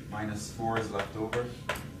minus 4 is left over.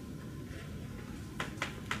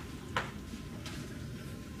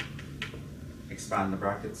 Expand the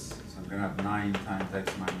brackets. So I'm going to have 9 times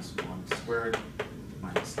x minus 1 squared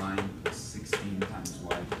minus 9 plus 16 times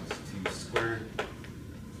y plus 2 squared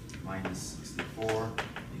minus 64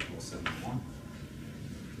 equals 71.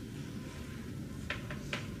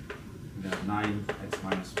 I'm going to have 9 x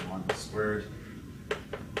minus 1 squared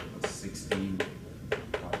plus 16 y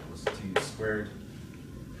plus 2 squared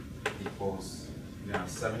equals, you're going to have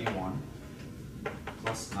 71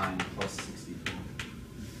 plus 9 plus 64.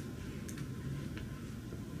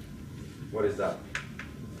 What is that?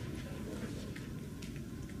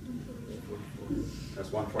 That's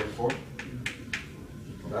 144. Well,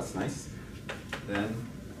 that's nice. Then,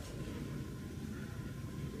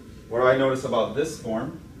 what do I notice about this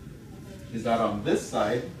form is that on this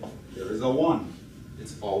side, there is a 1.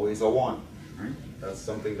 It's always a 1. Right? That's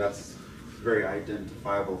something that's very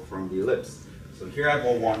identifiable from the ellipse. So here I have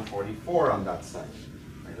a 144 on that side.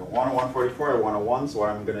 I don't want a 144, I want a 1, so what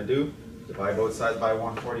I'm going to do, divide both sides by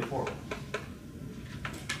 144.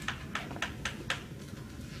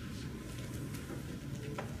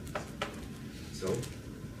 So,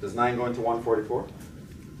 does 9 go into 144?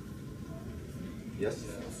 Yes?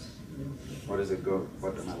 What does it go?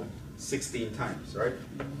 What am I like? 16 times, right?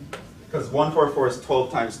 Because 144 is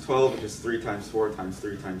 12 times 12, which is 3 times 4 times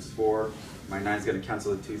 3 times 4. My 9 is going to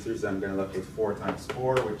cancel the 2 3s, so I'm going to left with 4 times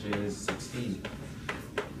 4, which is 16.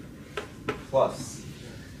 Plus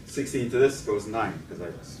 16 to this goes 9, because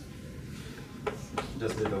I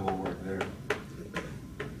just did the whole work there.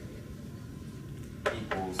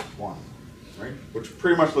 Equals 1. Right? Which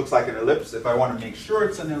pretty much looks like an ellipse. If I want to make sure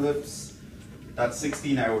it's an ellipse, that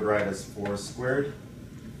 16 I would write as 4 squared.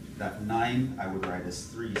 That 9 I would write as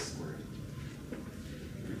 3 squared.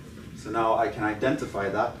 So now I can identify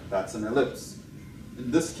that. That's an ellipse. In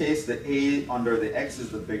this case, the a under the x is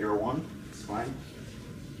the bigger one. It's fine.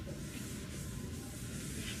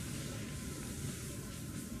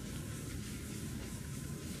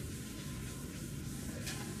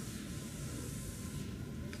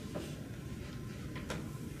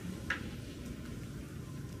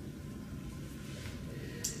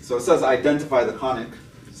 So it says identify the conic.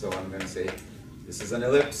 So I'm going to say this is an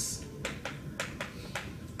ellipse.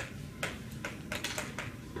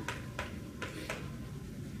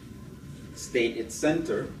 State its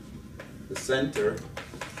center. The center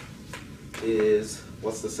is,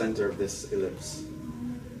 what's the center of this ellipse?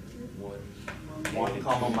 1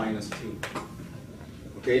 comma minus 2.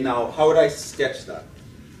 Okay, now how would I sketch that?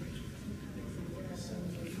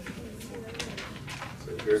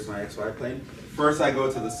 So here's my xy plane. First I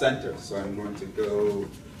go to the center, so I'm going to go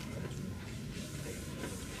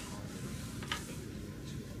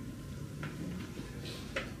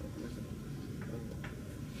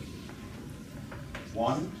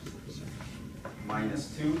 (1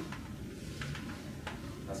 minus 2).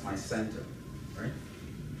 That's my center, right?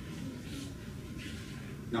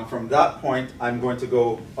 Now from that point, I'm going to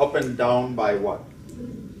go up and down by what?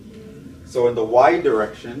 So in the y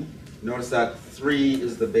direction, notice that 3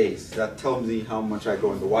 is the base. That tells me how much I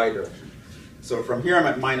go in the y direction. So from here I'm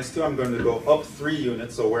at -2, I'm going to go up 3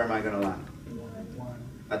 units, so where am I going to land?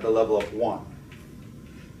 At the level of 1.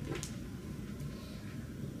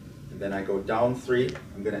 And then I go down 3,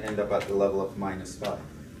 I'm going to end up at the level of -5.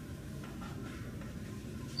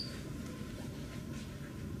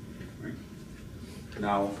 Right.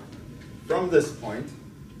 Now, from this point,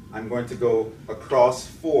 I'm going to go across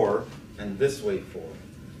 4 and this way 4.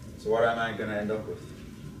 So what am I going to end up with?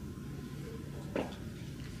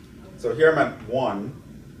 So here I'm at 1,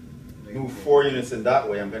 move 4 units in that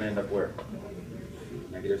way, I'm going to end up where?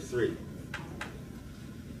 -3.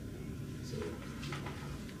 So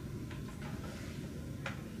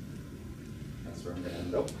that's where I'm going to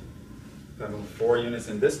end up. If I move 4 units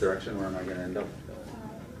in this direction, where am I going to end up?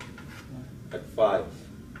 At 5.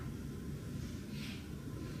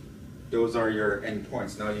 Those are your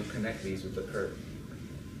endpoints. Now you connect these with the curve.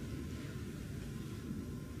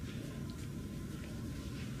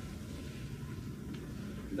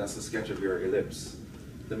 That's the sketch of your ellipse.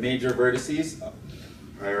 The major vertices,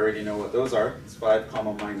 I already know what those are. It's 5,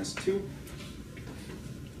 -2,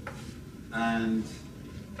 and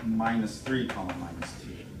 -3,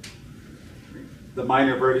 -2. The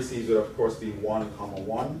minor vertices would of course be 1,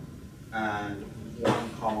 1, and 1,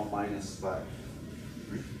 -5.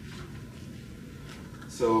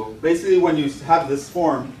 So basically when you have this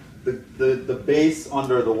form, the base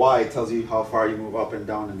under the y tells you how far you move up and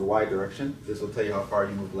down in the y direction. This will tell you how far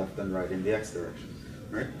you move left and right in the x direction.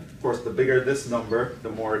 Right? Of course, the bigger this number, the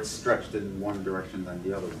more it's stretched in one direction than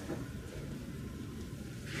the other one.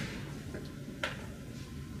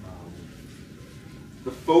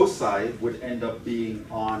 The foci would end up being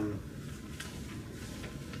on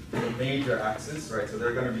the major axis, right? So there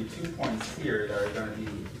are going to be 2 points here that are going to be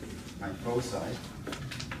my foci.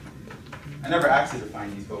 I never actually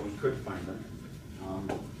defined these, but we could find them.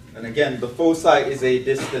 And again, the foci is a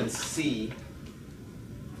distance c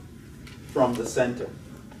from the center.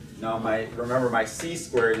 Now, remember my c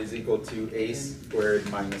squared is equal to a squared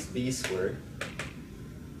minus b squared,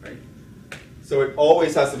 right? So it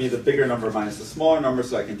always has to be the bigger number minus the smaller number,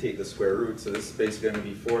 so I can take the square root. So this is basically going to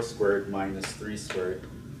be 4 squared minus 3 squared,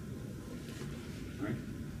 right?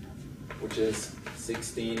 Which is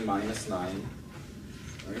 16 minus 9,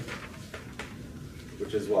 right?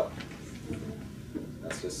 Which is what?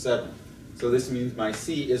 That's just 7. So this means my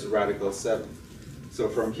c is radical 7. So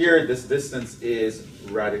from here, this distance is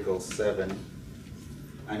radical 7.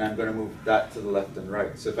 And I'm going to move that to the left and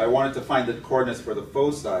right. So if I wanted to find the coordinates for the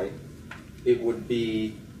foci, it would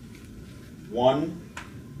be 1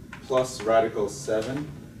 plus radical 7,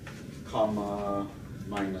 comma,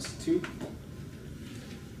 minus 2.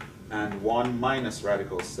 And 1 minus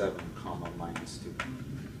radical 7, comma, minus 2.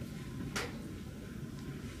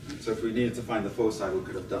 So if we needed to find the foci, we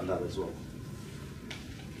could have done that as well.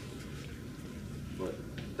 But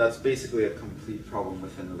that's basically a complete problem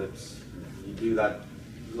with an ellipse. You do that,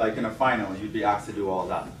 like in a final, you'd be asked to do all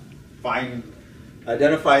that.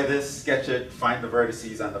 Identify this, sketch it, find the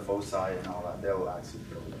vertices and the foci and all that. They'll ask you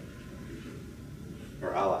for it.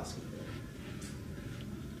 Or I'll ask you.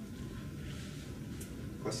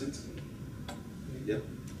 Questions? Yeah?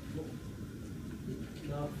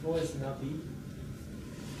 No, 4 is not B.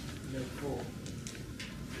 No, 4.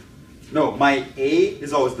 No, my A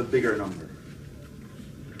is always the bigger number.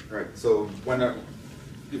 Right, so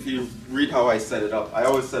if you read how I set it up, I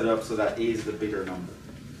always set it up so that A is the bigger number.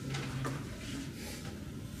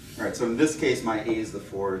 All right, so in this case, my A is the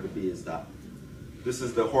 4, the B is that. This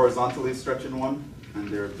is the horizontally stretching one, and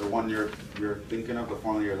the one you're thinking of, the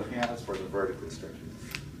formula you're looking at, is for the vertically stretching.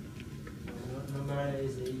 No matter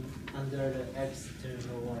is it under the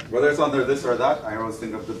external one. Whether it's under this or that, I always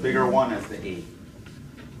think of the bigger one as the A.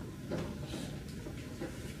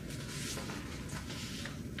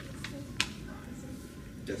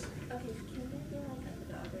 Yes? Okay, can there be like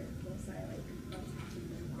the other foci, like from top to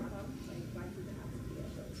the bottom? Like, why do they have to be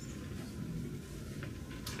at those?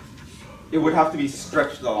 It would have to be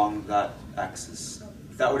stretched along that axis.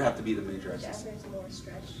 That would have to be the major The axis. other is more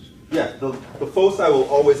stretched. Yeah, the foci will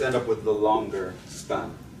always end up with the longer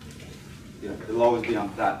span. Yeah, it'll always be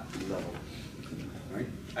on that level, right?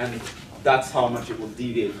 And that's how much it will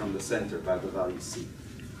deviate from the center by the value c.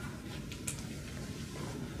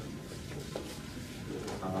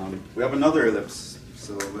 We have another ellipse,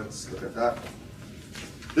 so let's look at that.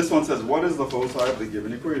 This one says, what is the foci of the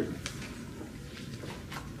given equation?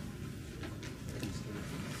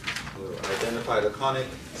 So identify the conic,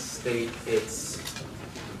 state its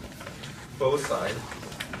foci,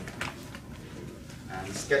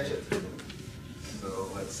 and sketch it. So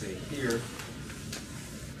let's say here,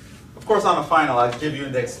 a Of course, on a final, I'll give you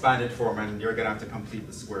the expanded form, and you're going to have to complete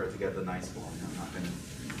the square to get the nice form. I'm not going to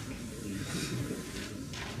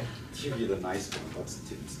give you the nice form.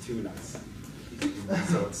 It's too nice.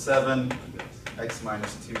 So it's 7 x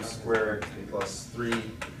minus 2 squared plus 3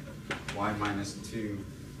 y minus 2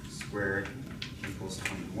 squared equals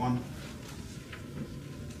 21.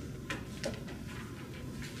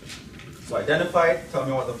 So identify, tell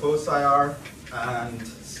me what the foci are, and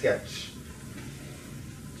sketch.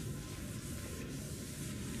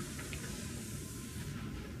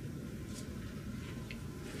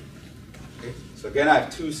 Okay. So again, I have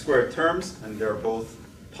two squared terms, and they're both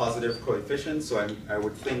positive coefficients, so I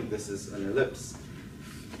would think this is an ellipse.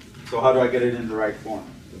 So how do I get it in the right form?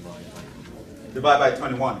 Divide by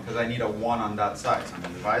 21, because I need a 1 on that side. So I'm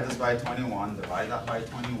going to divide this by 21, divide that by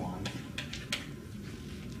 21.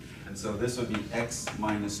 And so this would be x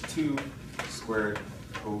minus 2 squared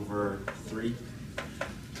over 3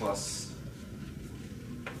 plus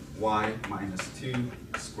y minus 2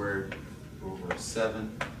 squared over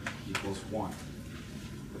 7 equals 1.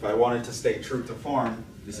 If I wanted to stay true to form,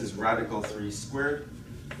 this is radical 3 squared,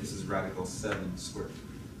 this is radical 7 squared.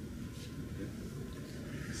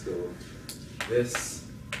 So this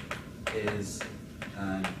is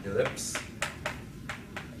an ellipse.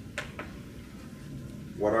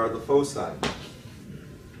 What are the foci?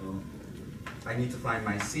 Well, I need to find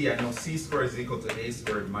my c. I know c squared is equal to a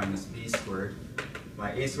squared minus b squared.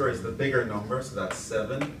 My a squared is the bigger number, so that's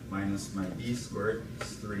 7 minus my b squared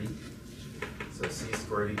is 3. So c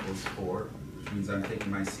squared equals 4, which means I'm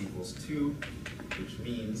taking my c equals 2, which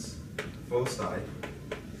means foci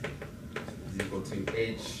is equal to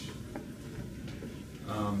h.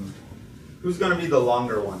 Who's going to be the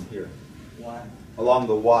longer one here? Y. Along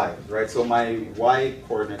the y, right? So my y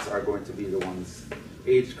coordinates are going to be the ones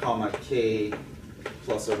h comma k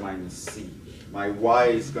plus or minus c. My y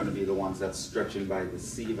is going to be the ones that's stretching by the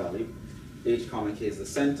c value. H comma k is the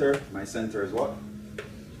center. My center is what?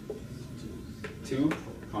 2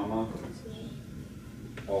 comma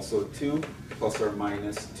also 2 plus or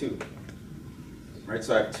minus 2. Right,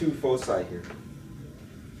 so I have two foci here.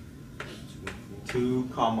 2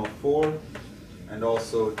 comma 4 and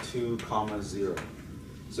also 2 comma 0.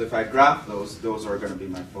 So if I graph those are going to be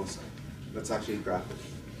my foci. Let's actually graph it.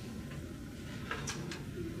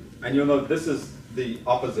 And you'll note this is the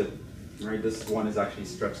opposite, right? This one is actually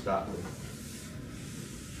stretched that way.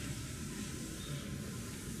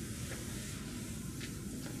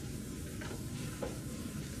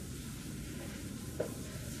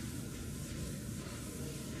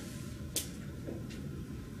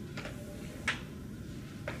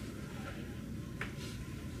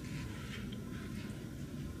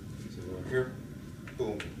 Here,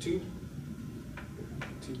 boom, 2,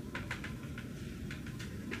 2.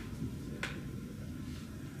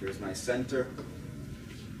 Here's my center.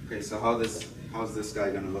 Okay, so how's this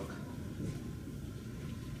guy gonna look?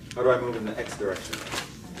 How do I move in the x direction?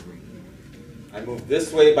 I move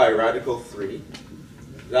this way by radical 3,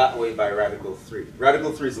 that way by radical 3.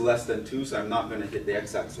 Radical 3 is less than 2, so I'm not gonna hit the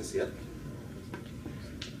x-axis yet.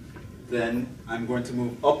 Then I'm going to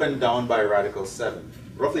move up and down by radical 7.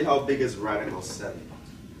 Roughly how big is radical 7?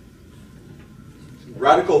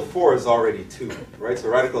 Radical 4 is already 2, right? So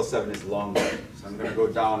radical 7 is longer. So I'm going to go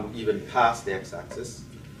down even past the x-axis.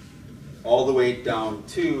 All the way down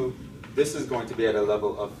to, this is going to be at a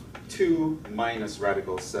level of 2 minus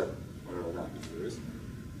radical 7, whatever that number is.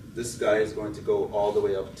 This guy is going to go all the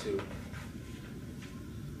way up to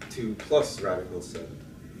 2 plus radical 7.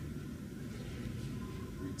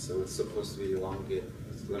 Right, so it's supposed to be elongated.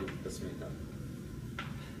 Let's make that.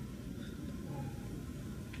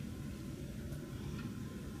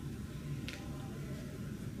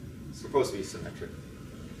 Supposed to be symmetric.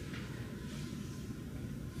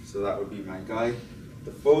 So that would be my guy.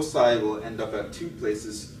 The foci will end up at two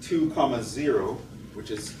places, 2 comma 0, which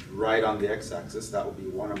is right on the x-axis. That would be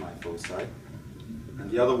one of my foci. And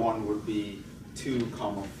the other one would be 2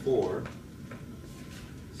 comma 4.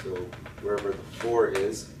 So wherever the 4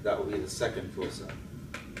 is, that will be the second foci.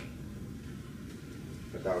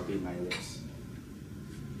 But that would be my ellipse.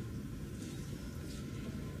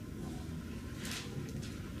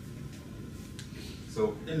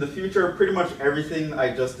 So in the future, pretty much everything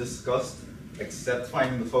I just discussed, except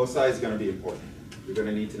finding the foci, is going to be important. You're going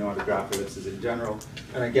to need to know how to graph ellipses in general.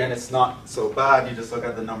 And again, it's not so bad. You just look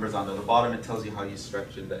at the numbers on the bottom. It tells you how you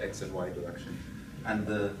stretch in the x and y direction. And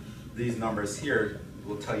these numbers here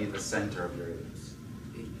will tell you the center of your ellipse.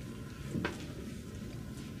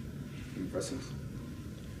 Any questions?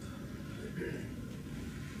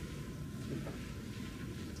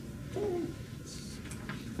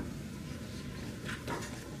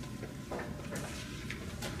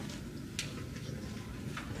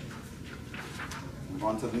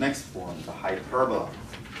 to the next form, the hyperbola.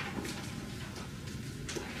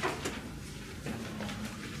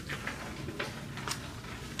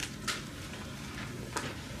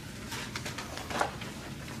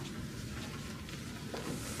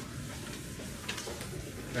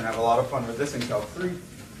 We're going to have a lot of fun with this in Calc 3.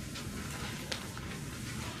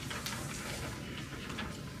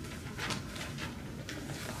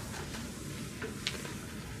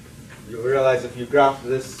 You'll realize if you graph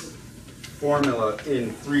this formula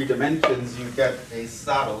in 3 dimensions, you get a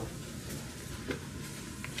saddle.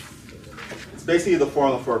 It's basically the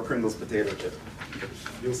formula for a Pringles potato chip.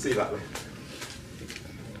 You'll see that later.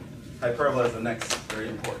 Hyperbola is the next, very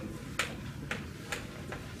important.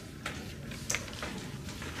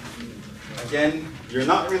 Again, you're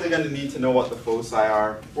not really going to need to know what the foci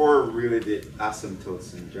are, or really the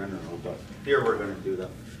asymptotes in general, but here we're going to do that.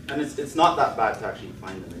 And it's not that bad to actually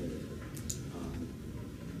find them either.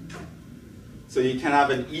 So you can have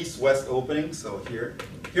an east-west opening, so here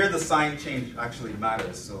the sign change actually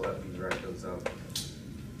matters, so let me write those out.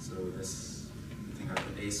 So this, I think I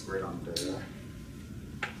put a squared on there,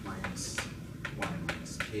 minus 1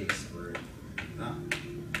 minus k squared, that.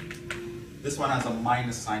 This one has a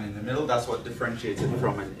minus sign in the middle. That's what differentiates it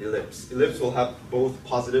from an ellipse. Ellipse will have both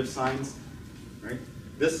positive signs, right?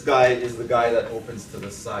 This guy is the guy that opens to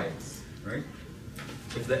the sides, right?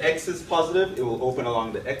 If the x is positive, it will open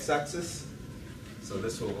along the x-axis. So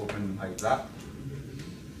this will open like that.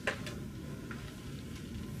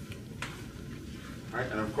 Right?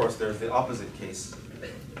 And of course, there's the opposite case.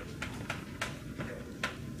 Did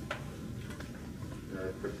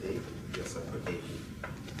I put A? Yes, I put A.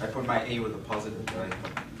 I put my A with a positive, right?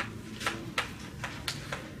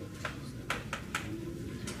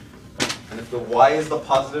 And if the y is the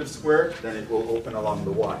positive square, then it will open along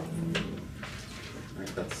the y. Right?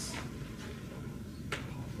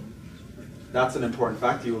 That's an important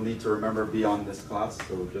fact you will need to remember beyond this class,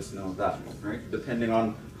 so just know that, right? Depending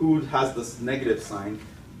on who has this negative sign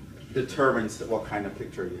determines what kind of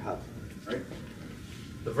picture you have, right?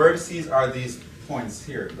 The vertices are these points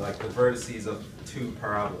here, like the vertices of 2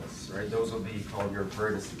 parabolas, right? Those will be called your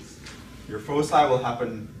vertices. Your foci will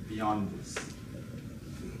happen beyond this.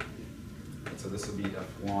 Right, so this will be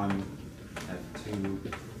F1, F2,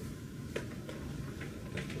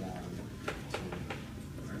 F1, F2.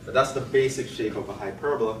 But that's the basic shape of a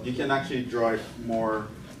hyperbola. You can actually draw it more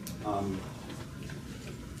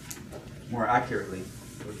accurately,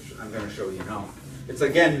 which I'm going to show you now. It's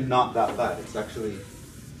again not that bad. It's actually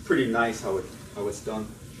pretty nice how it's done.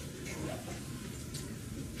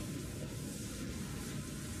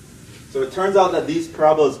 So it turns out that these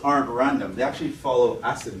parabolas aren't random. They actually follow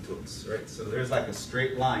asymptotes, right? So there's like a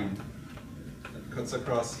straight line that cuts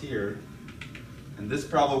across here, and this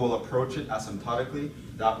parabola will approach it asymptotically.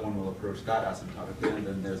 That one will approach that asymptotically, and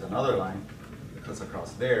then there's another line that cuts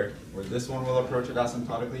across there, where this one will approach it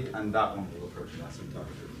asymptotically, and that one will approach it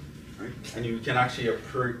asymptotically, right? And you can actually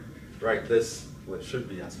write this. Well, it should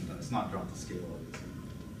be asymptotic. It's not drawn to scale, obviously.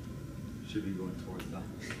 It should be going towards that.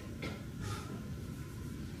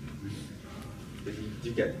 But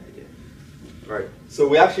you get the idea. Right. So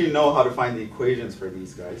we actually know how to find the equations for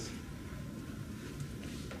these guys.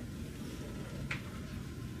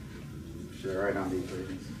 Should I write down the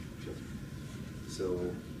equations? Sure.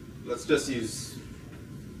 So let's just use,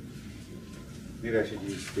 maybe I should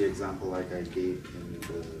use the example like I gave in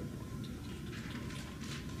the,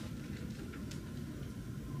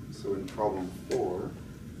 so in problem 4,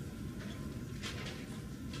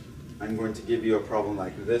 I'm going to give you a problem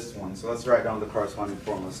like this one. So let's write down the corresponding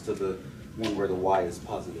formulas to the one where the y is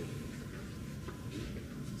positive.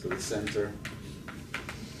 So the center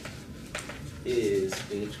is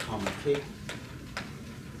h comma k.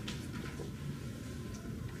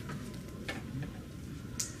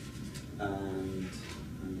 And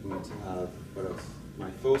I'm going to have, what else? My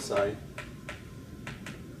foci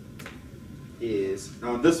is,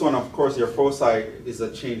 now this one, of course, your foci is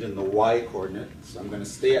a change in the y coordinate, so I'm going to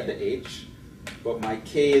stay at the h, but my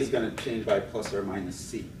k is going to change by plus or minus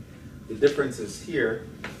c. The difference is here,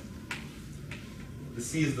 the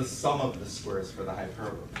c is the sum of the squares for the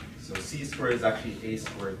hyperbola. So c squared is actually a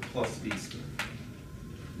squared plus b squared.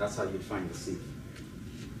 That's how you'd find the c. You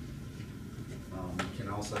can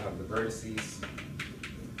also have the vertices.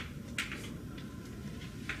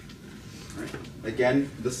 Right. Again,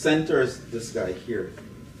 the center is this guy here,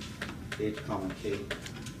 h comma k,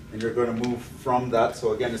 and you're going to move from that.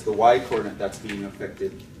 So again, it's the y coordinate that's being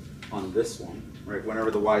affected on this one, right? Whenever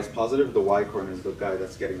the y is positive, the y coordinate is the guy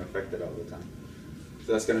that's getting affected all the time.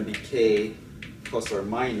 So that's going to be k plus or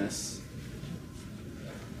minus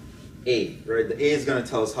A, right? The A is going to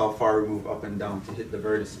tell us how far we move up and down to hit the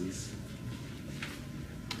vertices.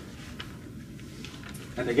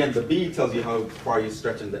 And again, the B tells you how far you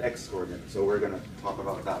stretch in the X coordinate. So we're going to talk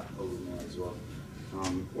about that a little more as well.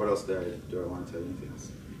 What else do I want to tell you? Anything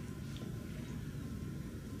else?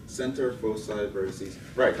 Center, foci, vertices.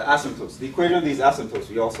 Right, the asymptotes. The equation of these asymptotes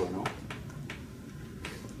we also know.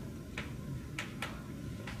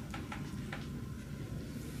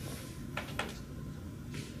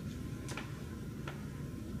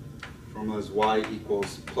 Formula is y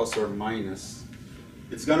equals plus or minus.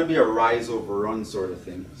 It's going to be a rise over run sort of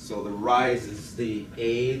thing. So the rise is the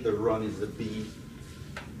A, the run is the B.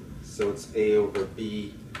 So it's A over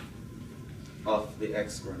B of the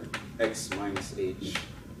X coordinate. X minus H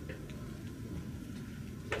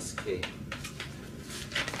plus K.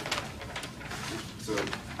 So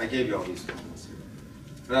I gave you all these formulas here.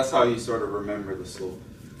 That's how you sort of remember the slope.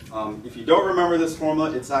 If you don't remember this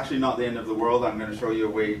formula, it's actually not the end of the world. I'm going to show you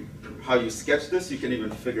a way how you sketch this. You can even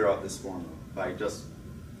figure out this formula by just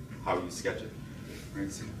how you sketch it.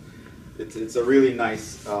 Right? So it's a really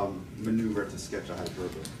nice maneuver to sketch a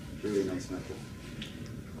hyperbola. Really nice method.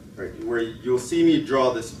 Right, where you'll see me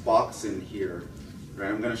draw this box in here. Right,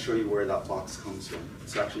 I'm going to show you where that box comes from.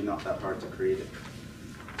 It's actually not that hard to create it.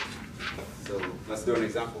 So let's do an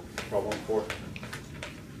example. Problem 4.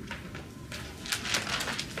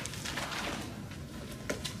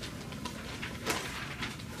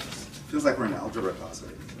 Feels like we're in algebra class,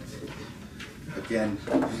 right? Again,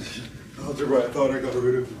 algebra, I thought I got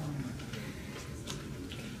rid of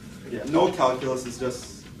it. Yeah, no calculus, is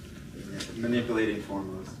just manipulating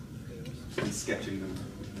formulas and sketching them.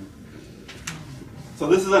 So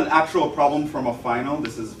this is an actual problem from a final.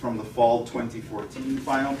 This is from the fall 2014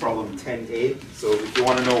 final, problem 10A. So if you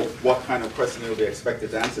want to know what kind of question you'll be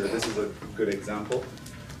expected to answer, this is a good example.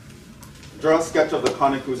 Draw a sketch of the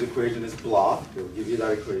conic whose equation is blah. It'll give you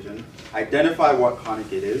that equation. Identify what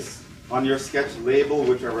conic it is. On your sketch, label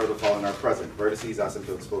whichever of the following are present. Vertices,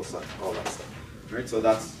 asymptotes, foci, all that stuff. Right? So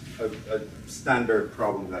that's a standard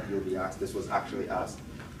problem that you'll be asked. This was actually asked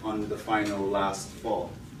on the final last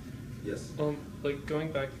fall. Yes? Like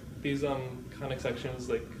going back, these conic sections,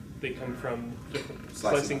 like they come from different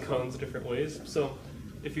slicing cones different ways. So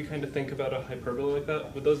if you kind of think about a hyperbola like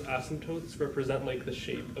that, would those asymptotes represent like the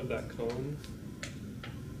shape of that cone?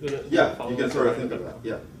 Yeah, you can sort of think of that.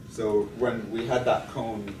 Yeah. So when we had that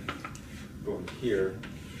cone going here,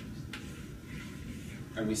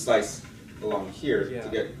 and we slice along here to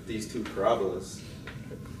get these two parabolas,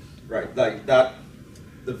 right? Like that,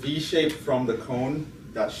 the V shape from the cone,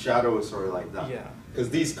 that shadow is sort of like that. Yeah. Because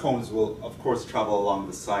these cones will, of course, travel along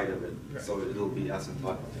the side of it, Right. so it'll be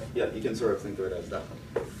asymptotic. Yeah, you can sort of think of it as that.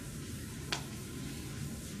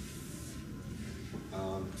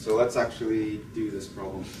 So let's actually do this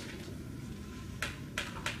problem.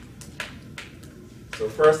 So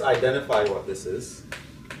first, identify what this is.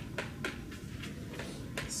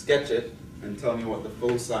 Sketch it, and tell me what the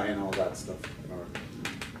foci and all that stuff are.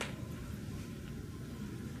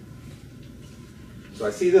 So I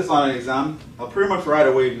see this on an exam. I'll pretty much right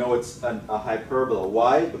away know it's a hyperbola.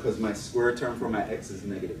 Why? Because my square term for my x is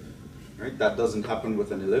negative. Right? That doesn't happen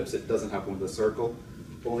with an ellipse. It doesn't happen with a circle.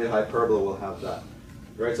 Only a hyperbola will have that.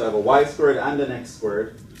 Right? So I have a y squared and an x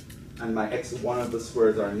squared, and my x, one of the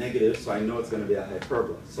squares are negative, so I know it's going to be a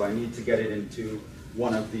hyperbola. So I need to get it into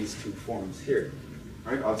one of these two forms here.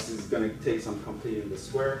 Right? Obviously, it's going to take some completing the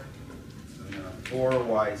square. So I'm going to have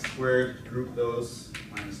 4y squared, group those,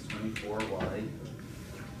 minus 24y,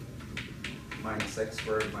 minus x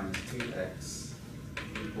squared minus 2x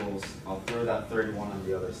equals, I'll throw that 31 on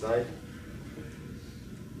the other side.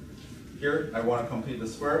 Here, I want to complete the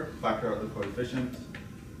square, factor out the coefficient.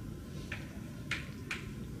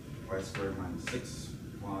 Y squared minus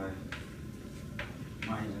 6y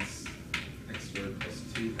minus x squared plus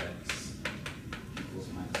 2x equals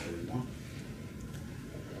minus 31.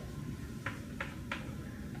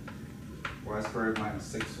 Y squared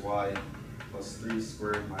minus 6y plus 3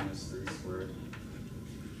 squared minus 3 squared.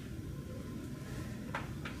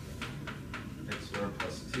 X squared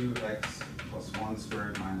plus 2x plus 1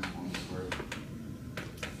 squared minus 1 squared.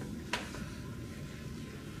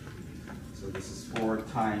 So this is 4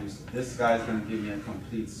 times, this guy is going to give me a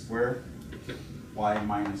complete square. Y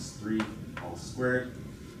minus 3 all squared.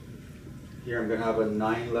 Here I'm going to have a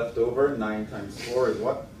 9 left over. 9 times 4 is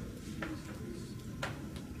what?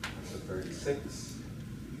 That's a 36.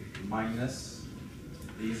 Minus,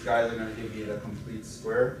 these guys are going to give me the complete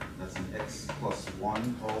square. That's an x plus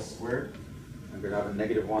 1 all squared. I'm going to have a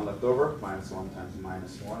negative 1 left over. Minus 1 times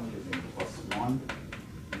minus 1 gives me plus 1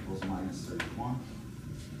 equals minus 31.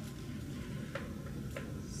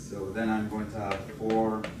 So then I'm going to have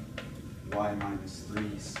 4y minus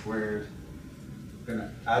 3 squared. I'm going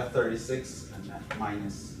to add 36 and that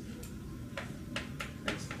minus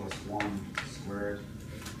x plus 1 squared.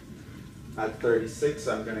 Add 36,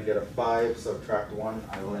 I'm going to get a 5, subtract 1,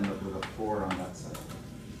 I will end up with a 4 on that side.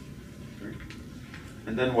 Right?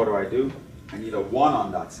 And then what do? I need a 1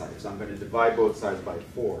 on that side, so I'm going to divide both sides by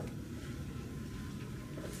 4.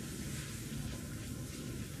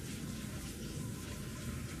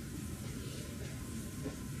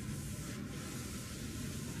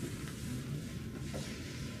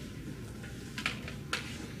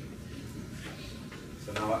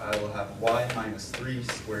 So now I will have y minus 3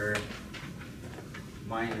 squared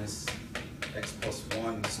minus x plus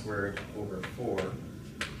 1 squared over 4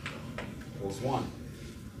 equals 1.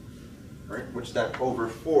 Right? Which that over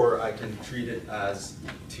 4, I can treat it as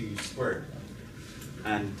 2 squared.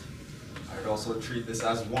 And I would also treat this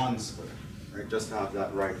as 1 squared, right? Just to have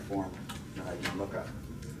that right form that I can look at.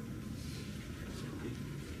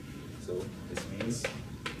 So this means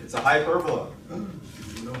it's a hyperbola.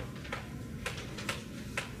 You know.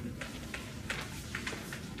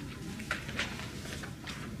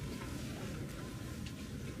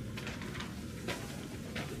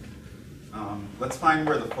 Let's find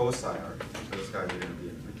where the foci are. Those guys are going to be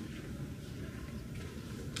in.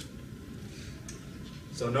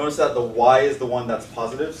 So notice that the y is the one that's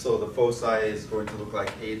positive, so the foci is going to look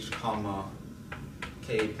like h comma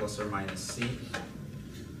k plus or minus c.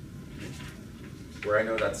 Where I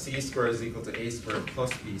know that c squared is equal to a squared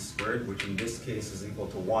plus b squared, which in this case is equal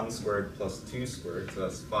to 1 squared plus 2 squared, so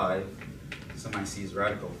that's 5. So my c is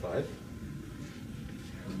radical 5.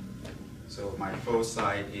 So my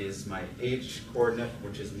foci is my h coordinate,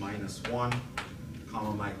 which is minus 1,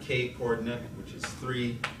 comma my k coordinate, which is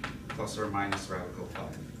 3, plus or minus radical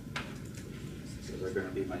 5. So they're going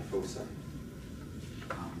to be my foci.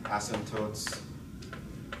 Asymptotes.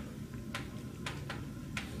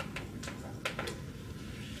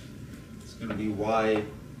 It's going to be y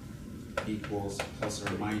equals plus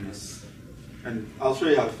or minus. And I'll show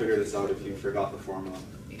you how to figure this out if you forgot the formula,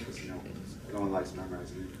 because no one likes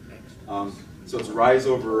memorizing it. So it's rise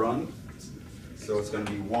over run. So it's going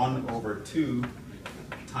to be 1 over 2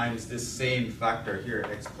 times this same factor here,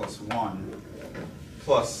 x plus 1,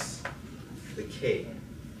 plus the k,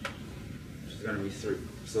 which is going to be 3.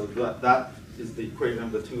 So that is the equation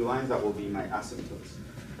of the two lines. That will be my asymptotes.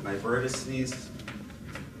 My vertices.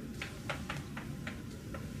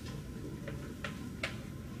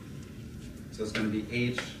 So it's going to be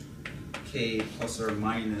h, k plus or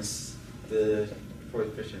minus the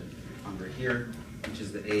coefficient under here, which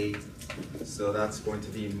is the a. So that's going to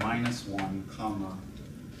be minus 1 comma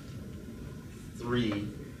 3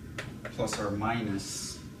 plus or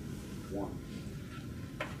minus 1.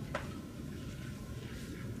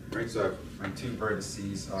 Right, so my two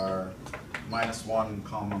vertices are minus 1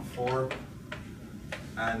 comma 4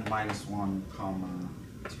 and minus 1 comma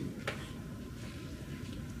 2.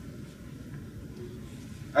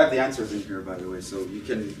 I have the answers in here, by the way, so you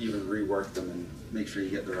can even rework them and make sure you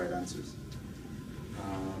get the right answers.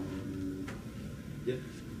 Yeah.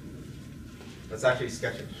 Let's actually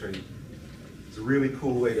sketch it to show you. It's a really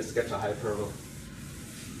cool way to sketch a hyperbola.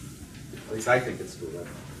 At least I think it's cool.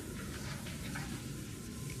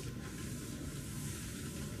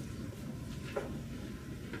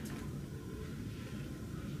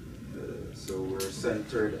 So we're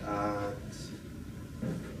centered at,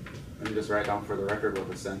 let me just write down for the record what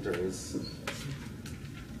the center is.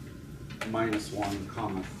 Minus 1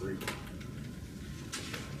 comma 3.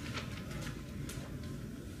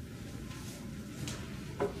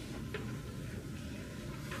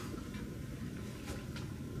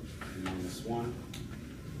 Minus 1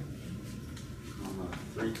 comma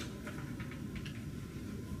 3.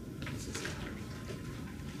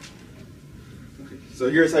 Okay, so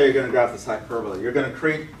here's how you're going to graph this hyperbola. You're going to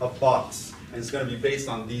create a box, and it's going to be based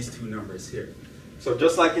on these two numbers here. So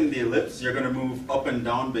just like in the ellipse, you're going to move up and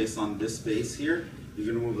down based on this base here. You're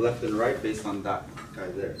going to move left and right based on that guy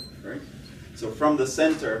there, right? So from the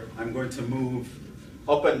center, I'm going to move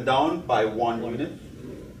up and down by 1 unit.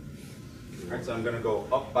 Right, so I'm going to go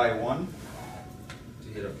up by 1 to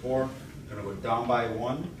hit a 4. I'm going to go down by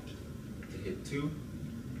 1 to hit 2.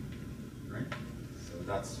 Right? So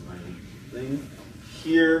that's my thing.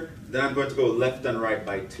 Here, then I'm going to go left and right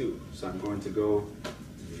by 2. So I'm going to go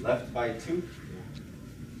to the left by 2.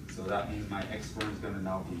 So that means my x-squared is going to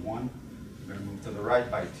now be 1. I'm going to move to the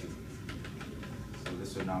right by 2. So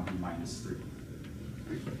this would now be minus 3.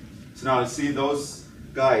 Right? So now see those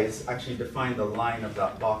guys actually define the line of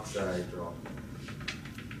that box that I draw.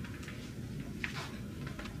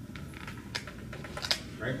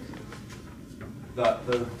 right?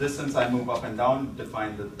 The distance I move up and down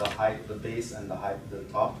define the height, the base, and the height, the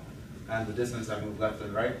top. And the distance I move left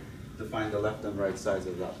and right define the left and right sides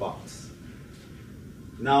of that box.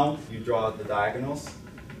 Now you draw the diagonals,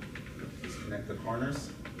 just connect the corners.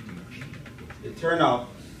 It turned out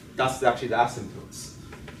that's actually the asymptotes.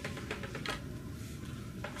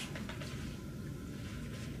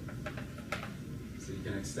 So you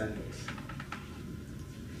can extend those.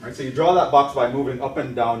 All right, so you draw that box by moving up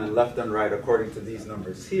and down and left and right according to these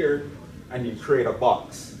numbers here, and you create a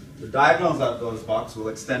box. The diagonals of those boxes will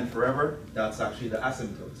extend forever. That's actually the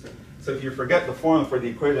asymptotes. So if you forget the formula for the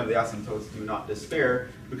equation of the asymptotes, do not despair,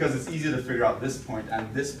 because it's easy to figure out this point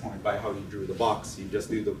and this point by how you drew the box. You just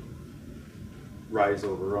do the rise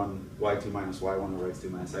over run, y2 minus y1 or y2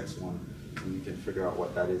 minus x1, and you can figure out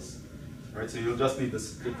what that is. All right, so you'll just need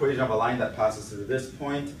this equation of a line that passes through this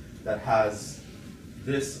point that has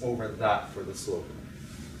this over that for the slope.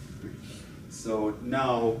 So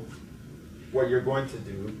now what you're going to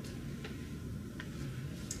do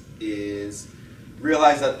is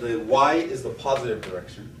realize that the y is the positive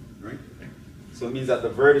direction, right? So it means that the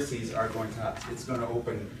vertices are going to have, it's going to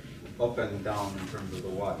open up and down in terms of the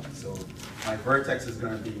y. So my vertex is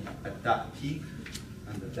going to be at that peak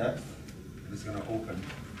and the depth, and it's going to open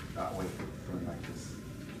that way, going like this.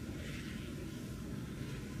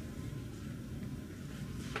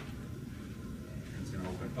 It's going to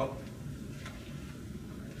open up.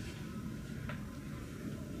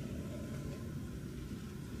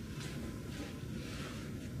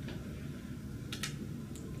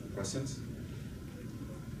 Questions?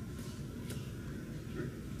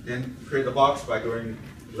 Then create the box by going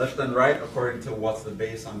left and right according to what's the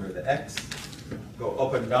base under the x. Go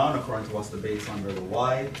up and down according to what's the base under the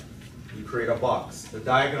y. You create a box. The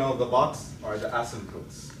diagonal of the box are the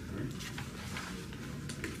asymptotes.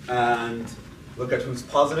 And look at who's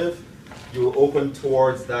positive. You will open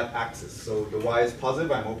towards that axis. So the y is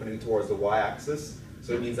positive, I'm opening towards the y-axis.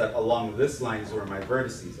 So it means that along this line is where my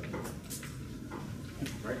vertices are.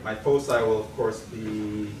 Right? My foci will, of course,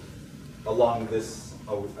 be along this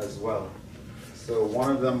as well. So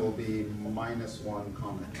one of them will be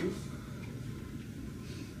 -1, 2.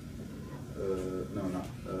 No.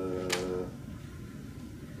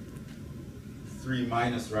 3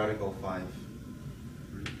 minus radical 5.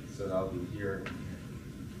 So that'll be here.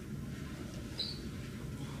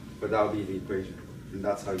 But that'll be the equation. And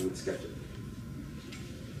that's how you would sketch it.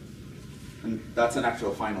 And that's an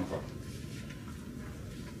actual final problem.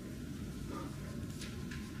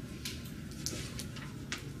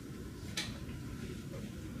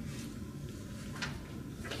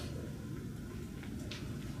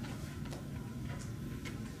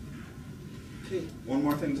 Okay, one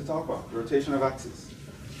more thing to talk about, rotation of axes.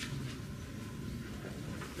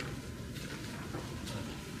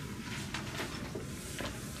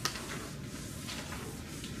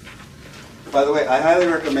 By the way, I highly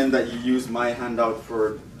recommend that you use my handout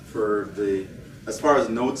for the, as far as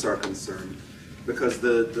notes are concerned, because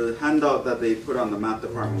the handout that they put on the math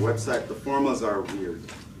department website, the formulas are weird,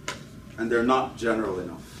 and they're not general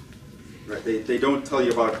enough. Right? They don't tell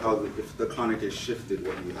you about how if the conic is shifted,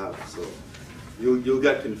 what you have. So you'll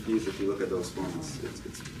get confused if you look at those formulas.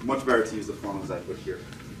 It's much better to use the formulas I put here.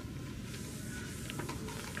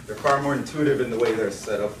 They're far more intuitive in the way they're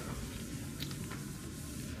set up.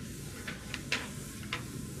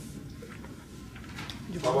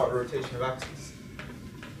 How about rotation of axes?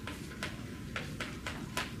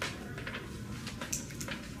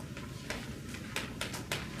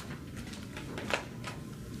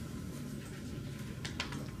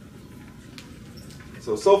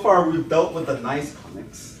 So far we've dealt with the nice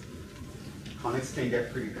conics. Conics can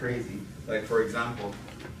get pretty crazy. Like for example,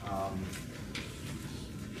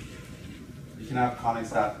 you can have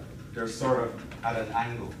conics that they're sort of at an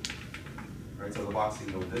angle, right? So the box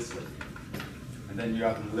can go this way. And then you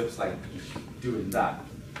have an ellipse like doing that,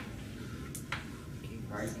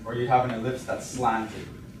 right? Or you have an ellipse that's slanted,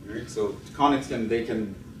 right? So conics they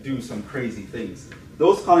can do some crazy things.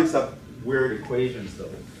 Those conics have weird equations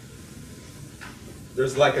though.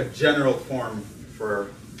 There's like a general form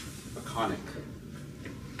for a conic.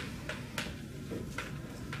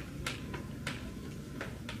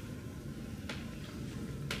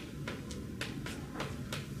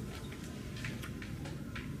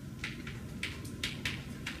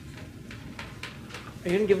 Are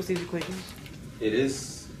you gonna give us these equations? It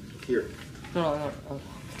is here. No.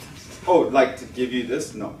 Oh, like to give you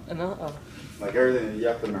this? No. No. Oh. Like everything, you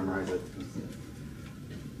have to memorize it.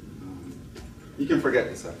 You can forget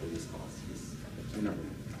this after this class. You never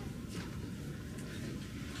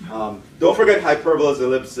know. Don't forget hyperbolas,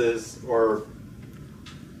 ellipses, or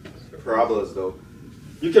parabolas though,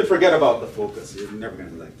 you can forget about the focus. You're never going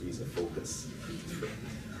to like use a focus.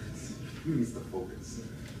 Who needs the focus?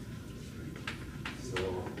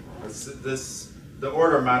 So the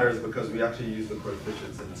order matters because we actually use the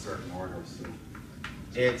coefficients in a certain order. So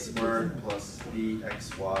ax squared plus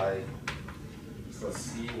bxy plus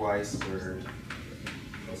cy squared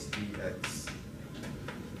plus dx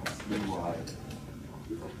plus dy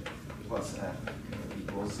plus f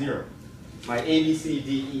equals 0. My a, b, c,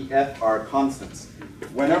 d, e, f are constants.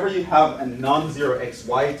 Whenever you have a non-zero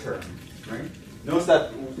xy term, right? Notice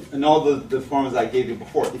that in all the formulas I gave you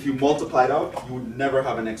before, if you multiply it out, you would never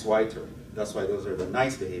have an xy term. That's why those are the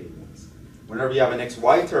nice behaving ones. Whenever you have an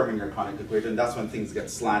xy term in your conic equation, that's when things get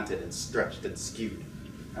slanted and stretched and skewed.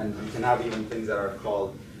 And you can have even things that are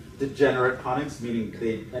called degenerate conics, meaning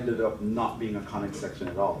they ended up not being a conic section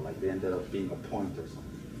at all, like they ended up being a point or something.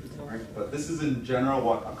 Right? But this is in general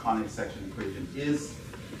what a conic section equation is.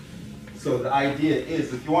 So the idea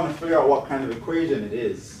is, if you want to figure out what kind of equation it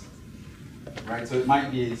is, right? So it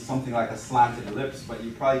might be something like a slanted ellipse, but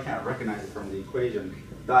you probably can't recognize it from the equation.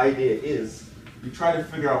 The idea is, you try to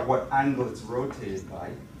figure out what angle it's rotated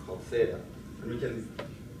by, called theta, and we can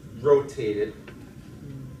rotate it,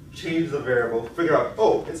 change the variable, figure out,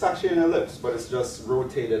 oh, it's actually an ellipse, but it's just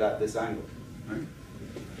rotated at this angle, right?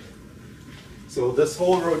 So this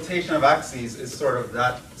whole rotation of axes is sort of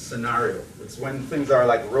that scenario. It's when things are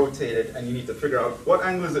like rotated and you need to figure out what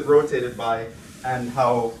angle is it rotated by and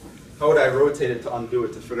how would I rotate it to undo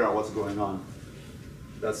it to figure out what's going on.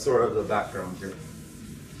 That's sort of the background here.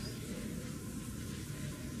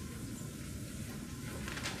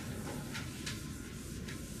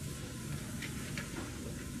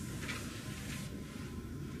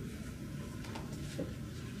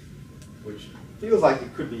 Which feels like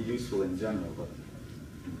it could be useful in general, but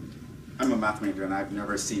I'm a math major and I've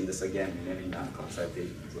never seen this again in any math class I've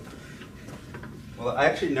taken. So. Well, I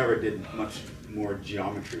actually never did much more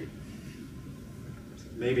geometry.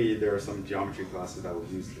 Maybe there are some geometry classes that would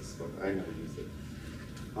use this, but I never used it.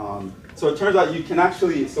 So it turns out you can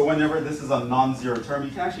actually, so whenever this is a non-zero term,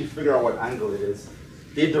 you can actually figure out what angle it is.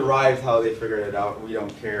 They derived how they figured it out. We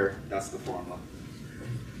don't care. That's the formula.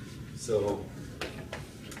 So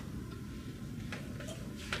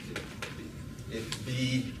if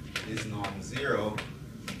b is non-zero,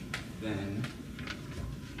 then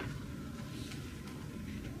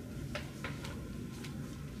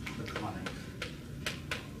the conic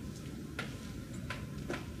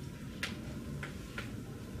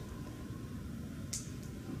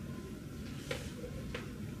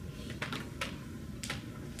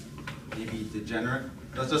may be degenerate.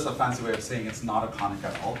 That's just a fancy way of saying it's not a conic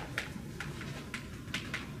at all.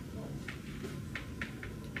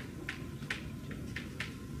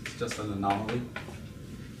 Just an anomaly,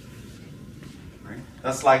 right?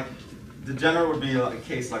 That's like, degenerate would be a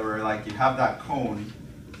case like where like you have that cone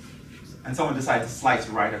and someone decides to slice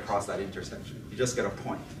right across that intersection. You just get a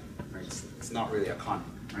point, right? It's not really a conic,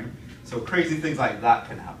 right? So crazy things like that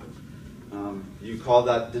can happen. You call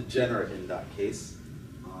that degenerate in that case.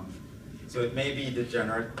 So it may be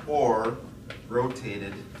degenerate or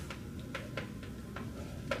rotated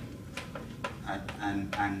at an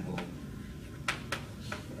angle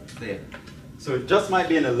there. So it just might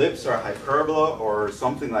be an ellipse or a hyperbola or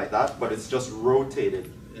something like that, but it's just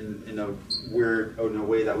rotated in a weird, in a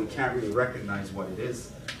way that we can't really recognize what it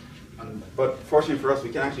is. But fortunately for us,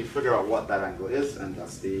 we can actually figure out what that angle is, and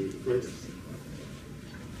that's the equation.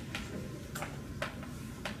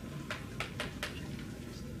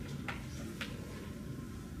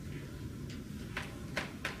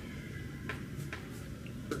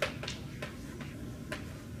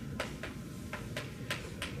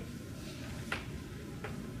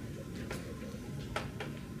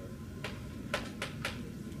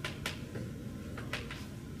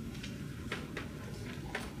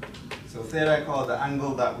 So theta I call it the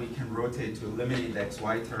angle that we can rotate to eliminate the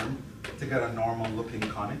xy term to get a normal looking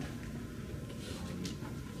conic.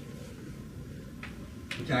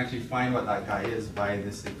 We can actually find what that guy is by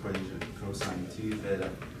this equation. Cosine 2 theta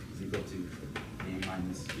is equal to a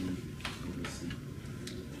minus b over c.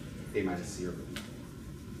 A minus c over b.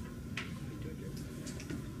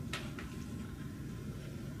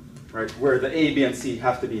 Right, where the a, b, and c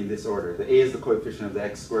have to be in this order. The a is the coefficient of the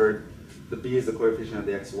x squared, the b is the coefficient of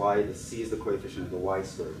the xy, the c is the coefficient of the y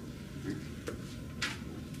squared.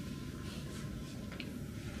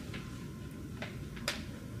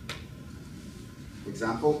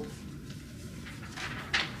 Example,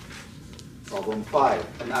 problem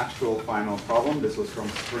 5, an actual final problem. This was from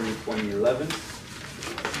spring 2011.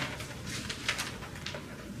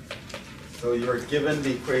 So you're given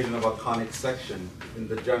the equation of a conic section in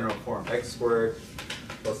the general form, x squared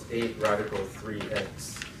plus 8 radical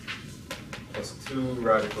 3x plus 2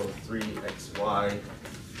 radical 3xy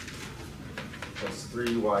plus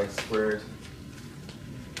 3y squared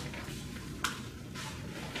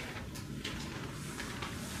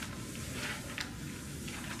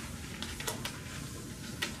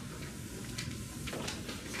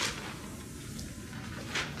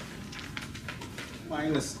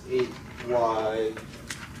minus 8y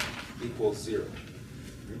equals 0.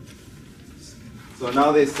 So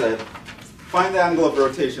now they said, find the angle of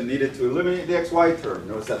rotation needed to eliminate the xy term.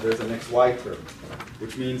 Notice that there's an xy term,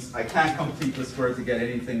 which means I can't complete the square to get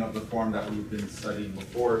anything of the form that we've been studying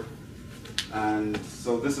before. And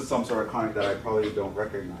so this is some sort of conic that I probably don't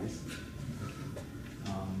recognize.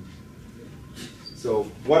 So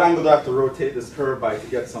what angle do I have to rotate this curve by to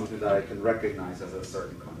get something that I can recognize as a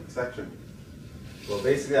certain conic section? Well,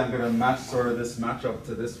 basically I'm going to match sort of this match up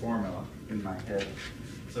to this formula in my head.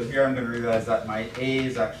 So here I'm going to realize that my a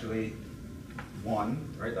is actually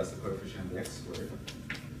 1, right? That's the coefficient of the x squared.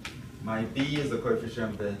 My b is the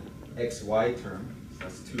coefficient of the xy term, so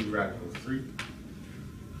that's 2 radical 3.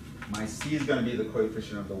 My c is going to be the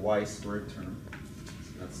coefficient of the y squared term,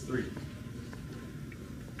 so that's 3.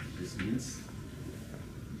 This means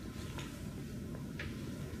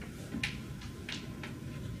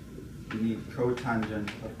we need cotangent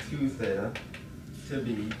of 2 theta to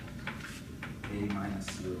be a minus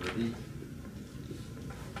c over b.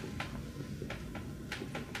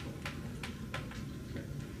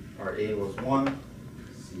 Our a was 1,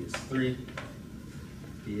 c is 3,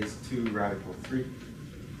 b is 2 radical 3.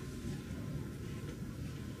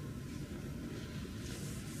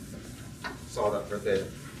 Solve that for theta.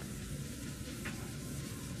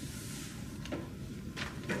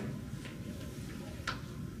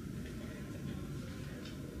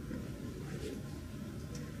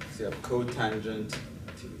 So you have cotangent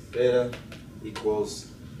to theta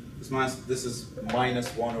equals, this is minus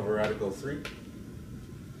 1 over radical 3,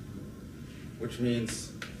 which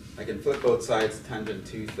means I can flip both sides. Tangent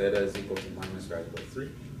 2 theta is equal to minus radical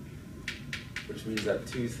 3, which means that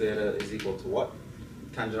 2 theta is equal to what?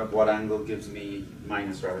 Tangent of what angle gives me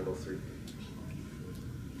minus radical 3?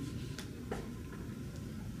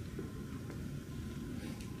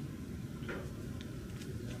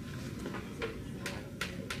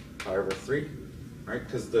 Pi over 3, right?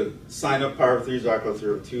 Because the sine of pi over 3 is radical 3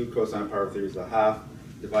 over 2, cosine of pi over 3 is a half.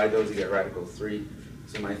 Divide those, you get radical 3.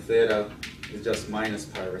 So my theta is just minus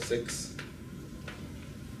pi over 6.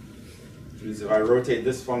 Which means if I rotate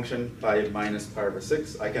this function by minus pi over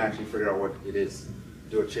 6, I can actually figure out what it is.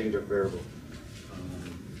 Do a change of variable.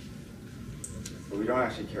 But we don't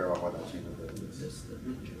actually care about what that change of variable is.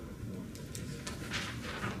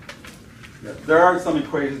 Yeah, there are some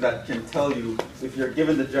equations that can tell you if you're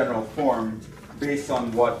given the general form based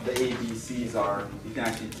on what the ABCs are, you can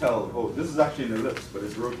actually tell, oh, this is actually an ellipse, but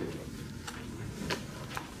it's rotating.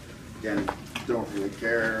 Again, don't really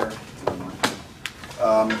care too much.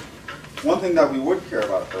 One thing that we would care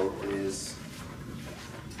about, though, is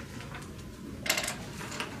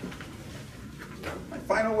my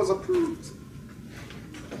final was approved.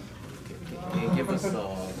 Can you give us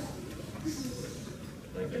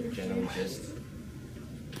like a general gist?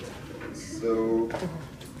 So,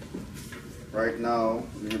 right now,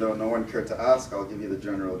 even though no one cared to ask, I'll give you the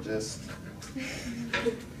general gist.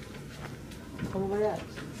 Tell me about that.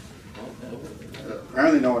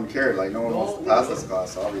 Apparently no one cared, like no one wants to pass this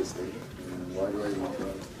class, obviously. And why do I even care?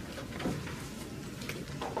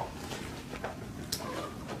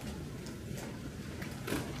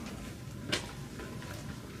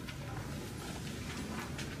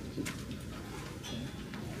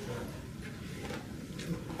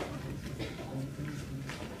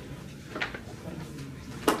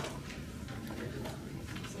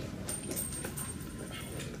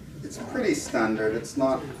 It's pretty standard, it's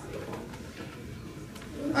not.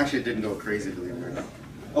 Actually, it didn't go crazy, believe it or not.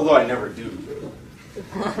 Although I never do. You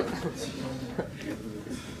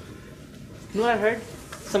know what I heard?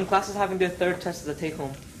 Some classes having their third test as a take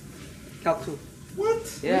home. Calc 2.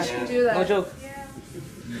 What? Yeah. We should do that. No joke. Yeah.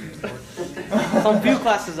 Some few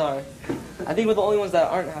classes are. I think we're the only ones that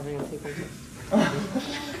aren't having a take home test.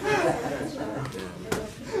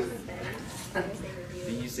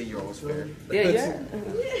 Did you say you're all spare? Yeah, yeah.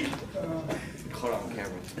 Caught on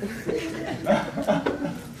camera.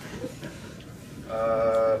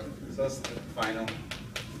 So that's the final.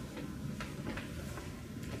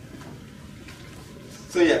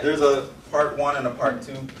 So yeah, there's a part 1 and a part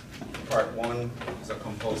 2. Part 1 is a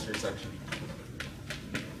compulsory section.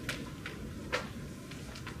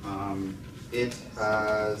 It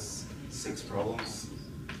has 6 problems.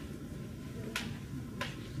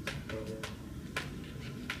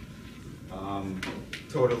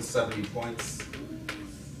 Total 70 points.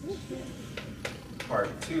 Part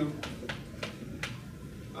 2.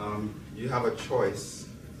 You have a choice.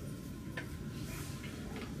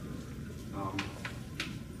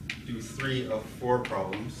 Do 3 of 4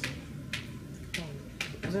 problems.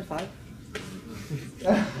 Was it 5?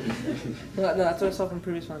 No, that's what I saw from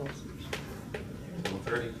previous finals. Total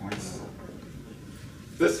 30 points.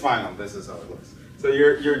 This final, this is how it looks. So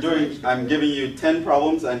you're doing, I'm giving you 10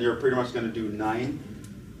 problems and you're pretty much going to do 9.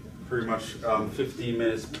 Pretty much 15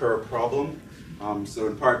 minutes per problem. So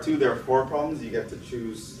in part 2 there are 4 problems, you get to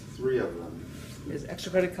choose 3 of them. Is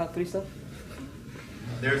extra credit count 3 stuff?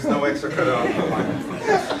 There's no extra credit on the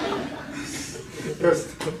final.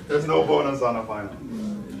 There's no bonus on a final.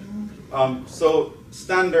 So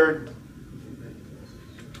standard.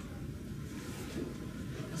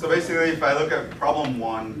 So basically, if I look at problem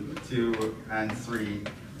 1, 2, and 3,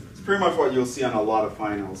 it's pretty much what you'll see on a lot of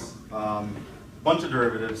finals. Bunch of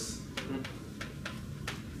derivatives.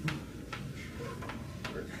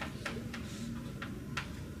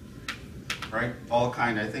 Right? All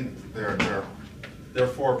kind. I think there are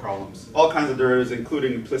 4 problems. All kinds of derivatives,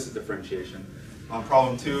 including implicit differentiation. On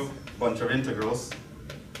problem 2, bunch of integrals.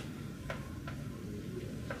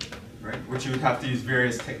 Right? Which you would have to use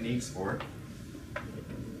various techniques for.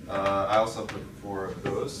 I also put 4 of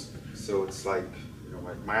those. So it's like, you know,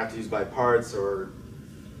 might have to use by parts or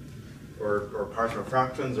partial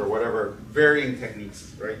fractions or whatever, varying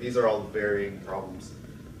techniques, right? These are all varying problems.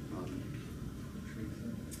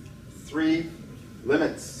 3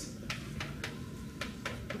 limits.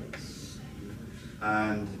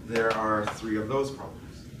 And there are 3 of those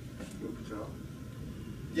problems.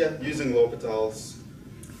 Yeah, using L'Hopital's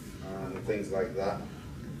and things like that.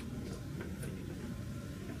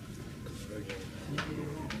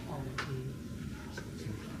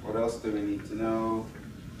 What else do we need to know?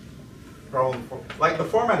 Problem 4. Like the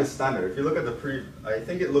format is standard. If you look at the I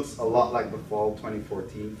think it looks a lot like the fall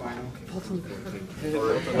 2014 final.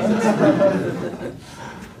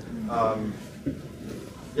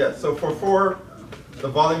 Yeah. So for 4, the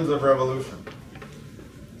volumes of revolution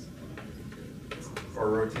or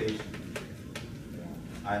rotation.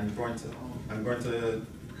 I'm going to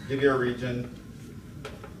give you a region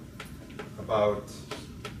about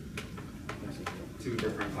 2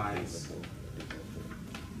 different lines.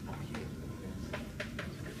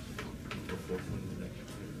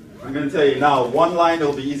 I'm going to tell you now, one line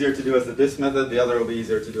will be easier to do as the disk method, the other will be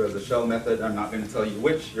easier to do as the shell method. I'm not going to tell you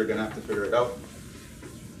which, you're going to have to figure it out.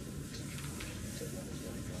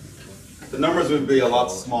 The numbers would be a lot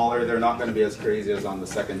smaller, they're not going to be as crazy as on the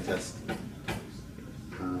second test.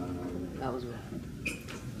 That was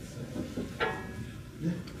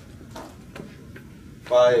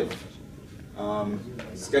 5.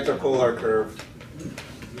 Sketch a polar curve.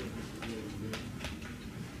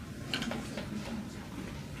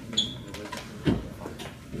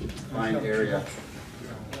 Find area.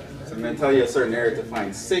 So I'm going to tell you a certain area to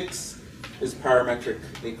find. 6 is parametric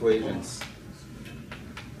equations.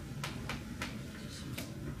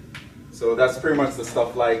 So that's pretty much the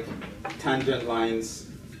stuff like tangent lines,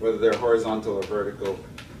 whether they're horizontal or vertical.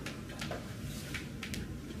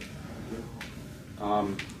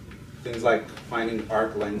 Things like finding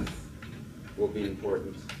arc length will be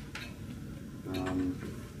important.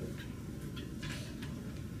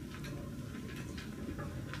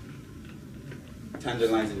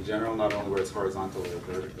 Tangent lines in general, not only where it's horizontal or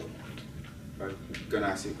vertical. I'm going to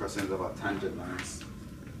ask you questions about tangent lines.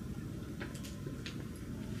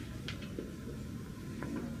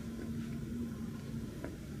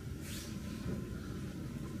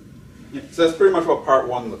 Yeah, so that's pretty much what part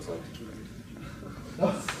 1 looks like.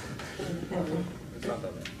 It's not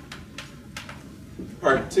that bad.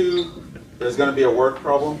 Part 2, there's going to be a work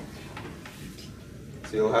problem.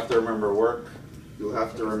 So you'll have to remember work. You'll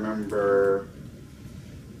have to remember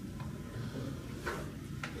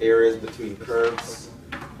areas between curves.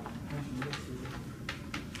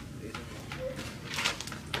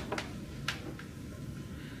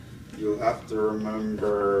 You'll have to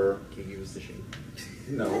remember... Can you give us the shape?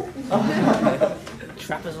 No.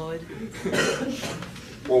 trapezoid.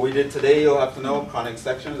 What we did today, you'll have to know conic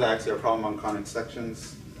sections. I actually have a problem on conic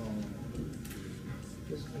sections.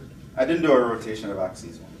 I didn't do a rotation of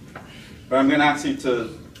axes one. But I'm going to ask you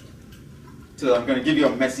I'm going to give you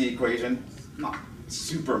a messy equation. Not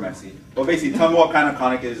super messy. But basically, tell me what kind of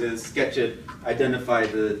conic it is, sketch it, identify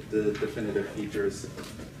the definitive features.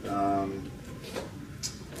 Do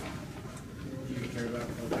you care about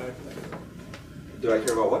okay? Do I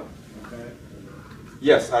care about what? Okay.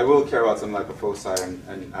 Yes, I will care about something like a foci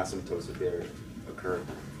and asymptotes if they occur.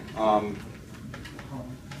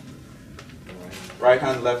 Right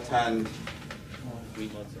hand, left hand,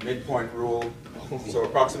 midpoint rule. So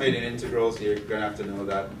approximating integrals, you're going to have to know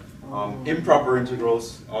that. Improper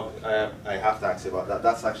integrals, I have to ask you about that.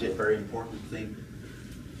 That's actually a very important thing.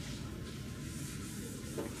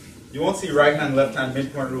 You won't see right hand, left hand,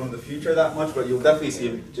 midpoint rule in the future that much, but you'll definitely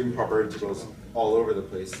see improper integrals all over the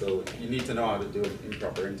place. So you need to know how to do an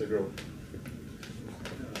improper integral.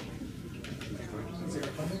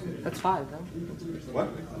 That's 5, no? What?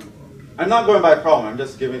 I'm not going by problem. I'm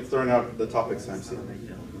just throwing out the topics I'm seeing.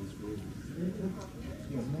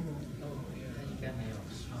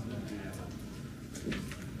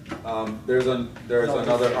 There's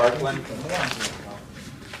another arc length.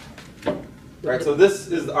 Right, so this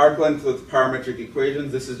is the arc length with parametric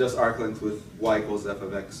equations. This is just arc length with y equals f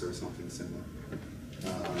of x or something similar.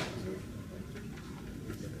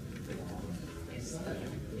 Is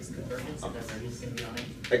convergence and divergence symbiotic?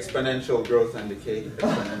 Exponential growth and decay.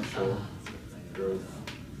 Exponential growth,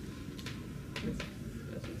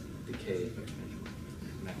 decay.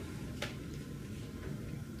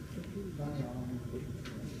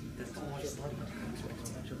 That's too much study.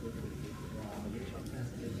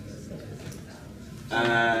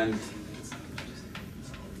 And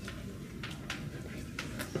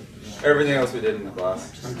everything else we did in the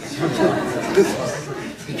class.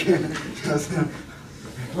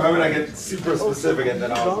 Why would I get super specific and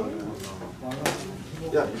then also?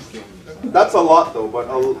 Yeah, that's a lot though, but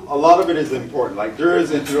a lot of it is important. Like there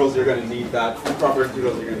is integrals, you're going to need that. Improper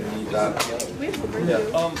integrals, you're going to need that.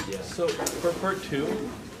 Yeah. So for part 2,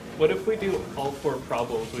 what if we do all 4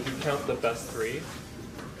 problems? Would you count the best 3?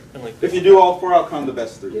 And like If you do all 4, I'll count the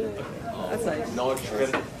best 3. Yeah. That's nice. No extra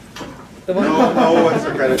credit. No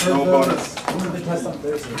extra credit, no bonus. When did the test on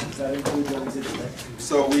Thursday? Does that include what we did today?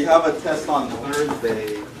 So we have a test on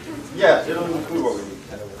Thursday. Yeah, it'll include what we need.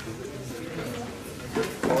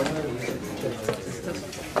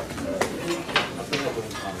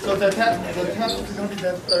 So the test is going to be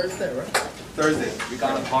that Thursday, right? Thursday. We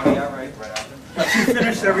got a party out right after. You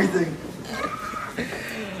finished everything.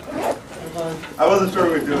 I wasn't sure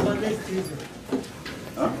we'd do About it. next Tuesday.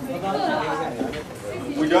 Huh? About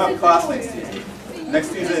next We don't have class next Tuesday. Next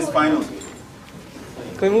Tuesday is finals week.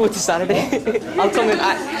 Can we move it to Saturday? I'll come in.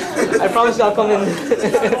 I promise you I'll come in.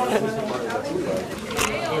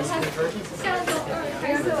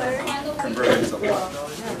 Convergence of what?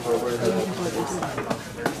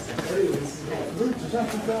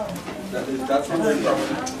 That's something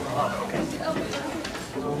probably.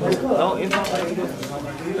 No, improper.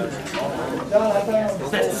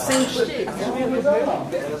 That's the same shit. We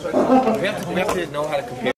have to know how to compare.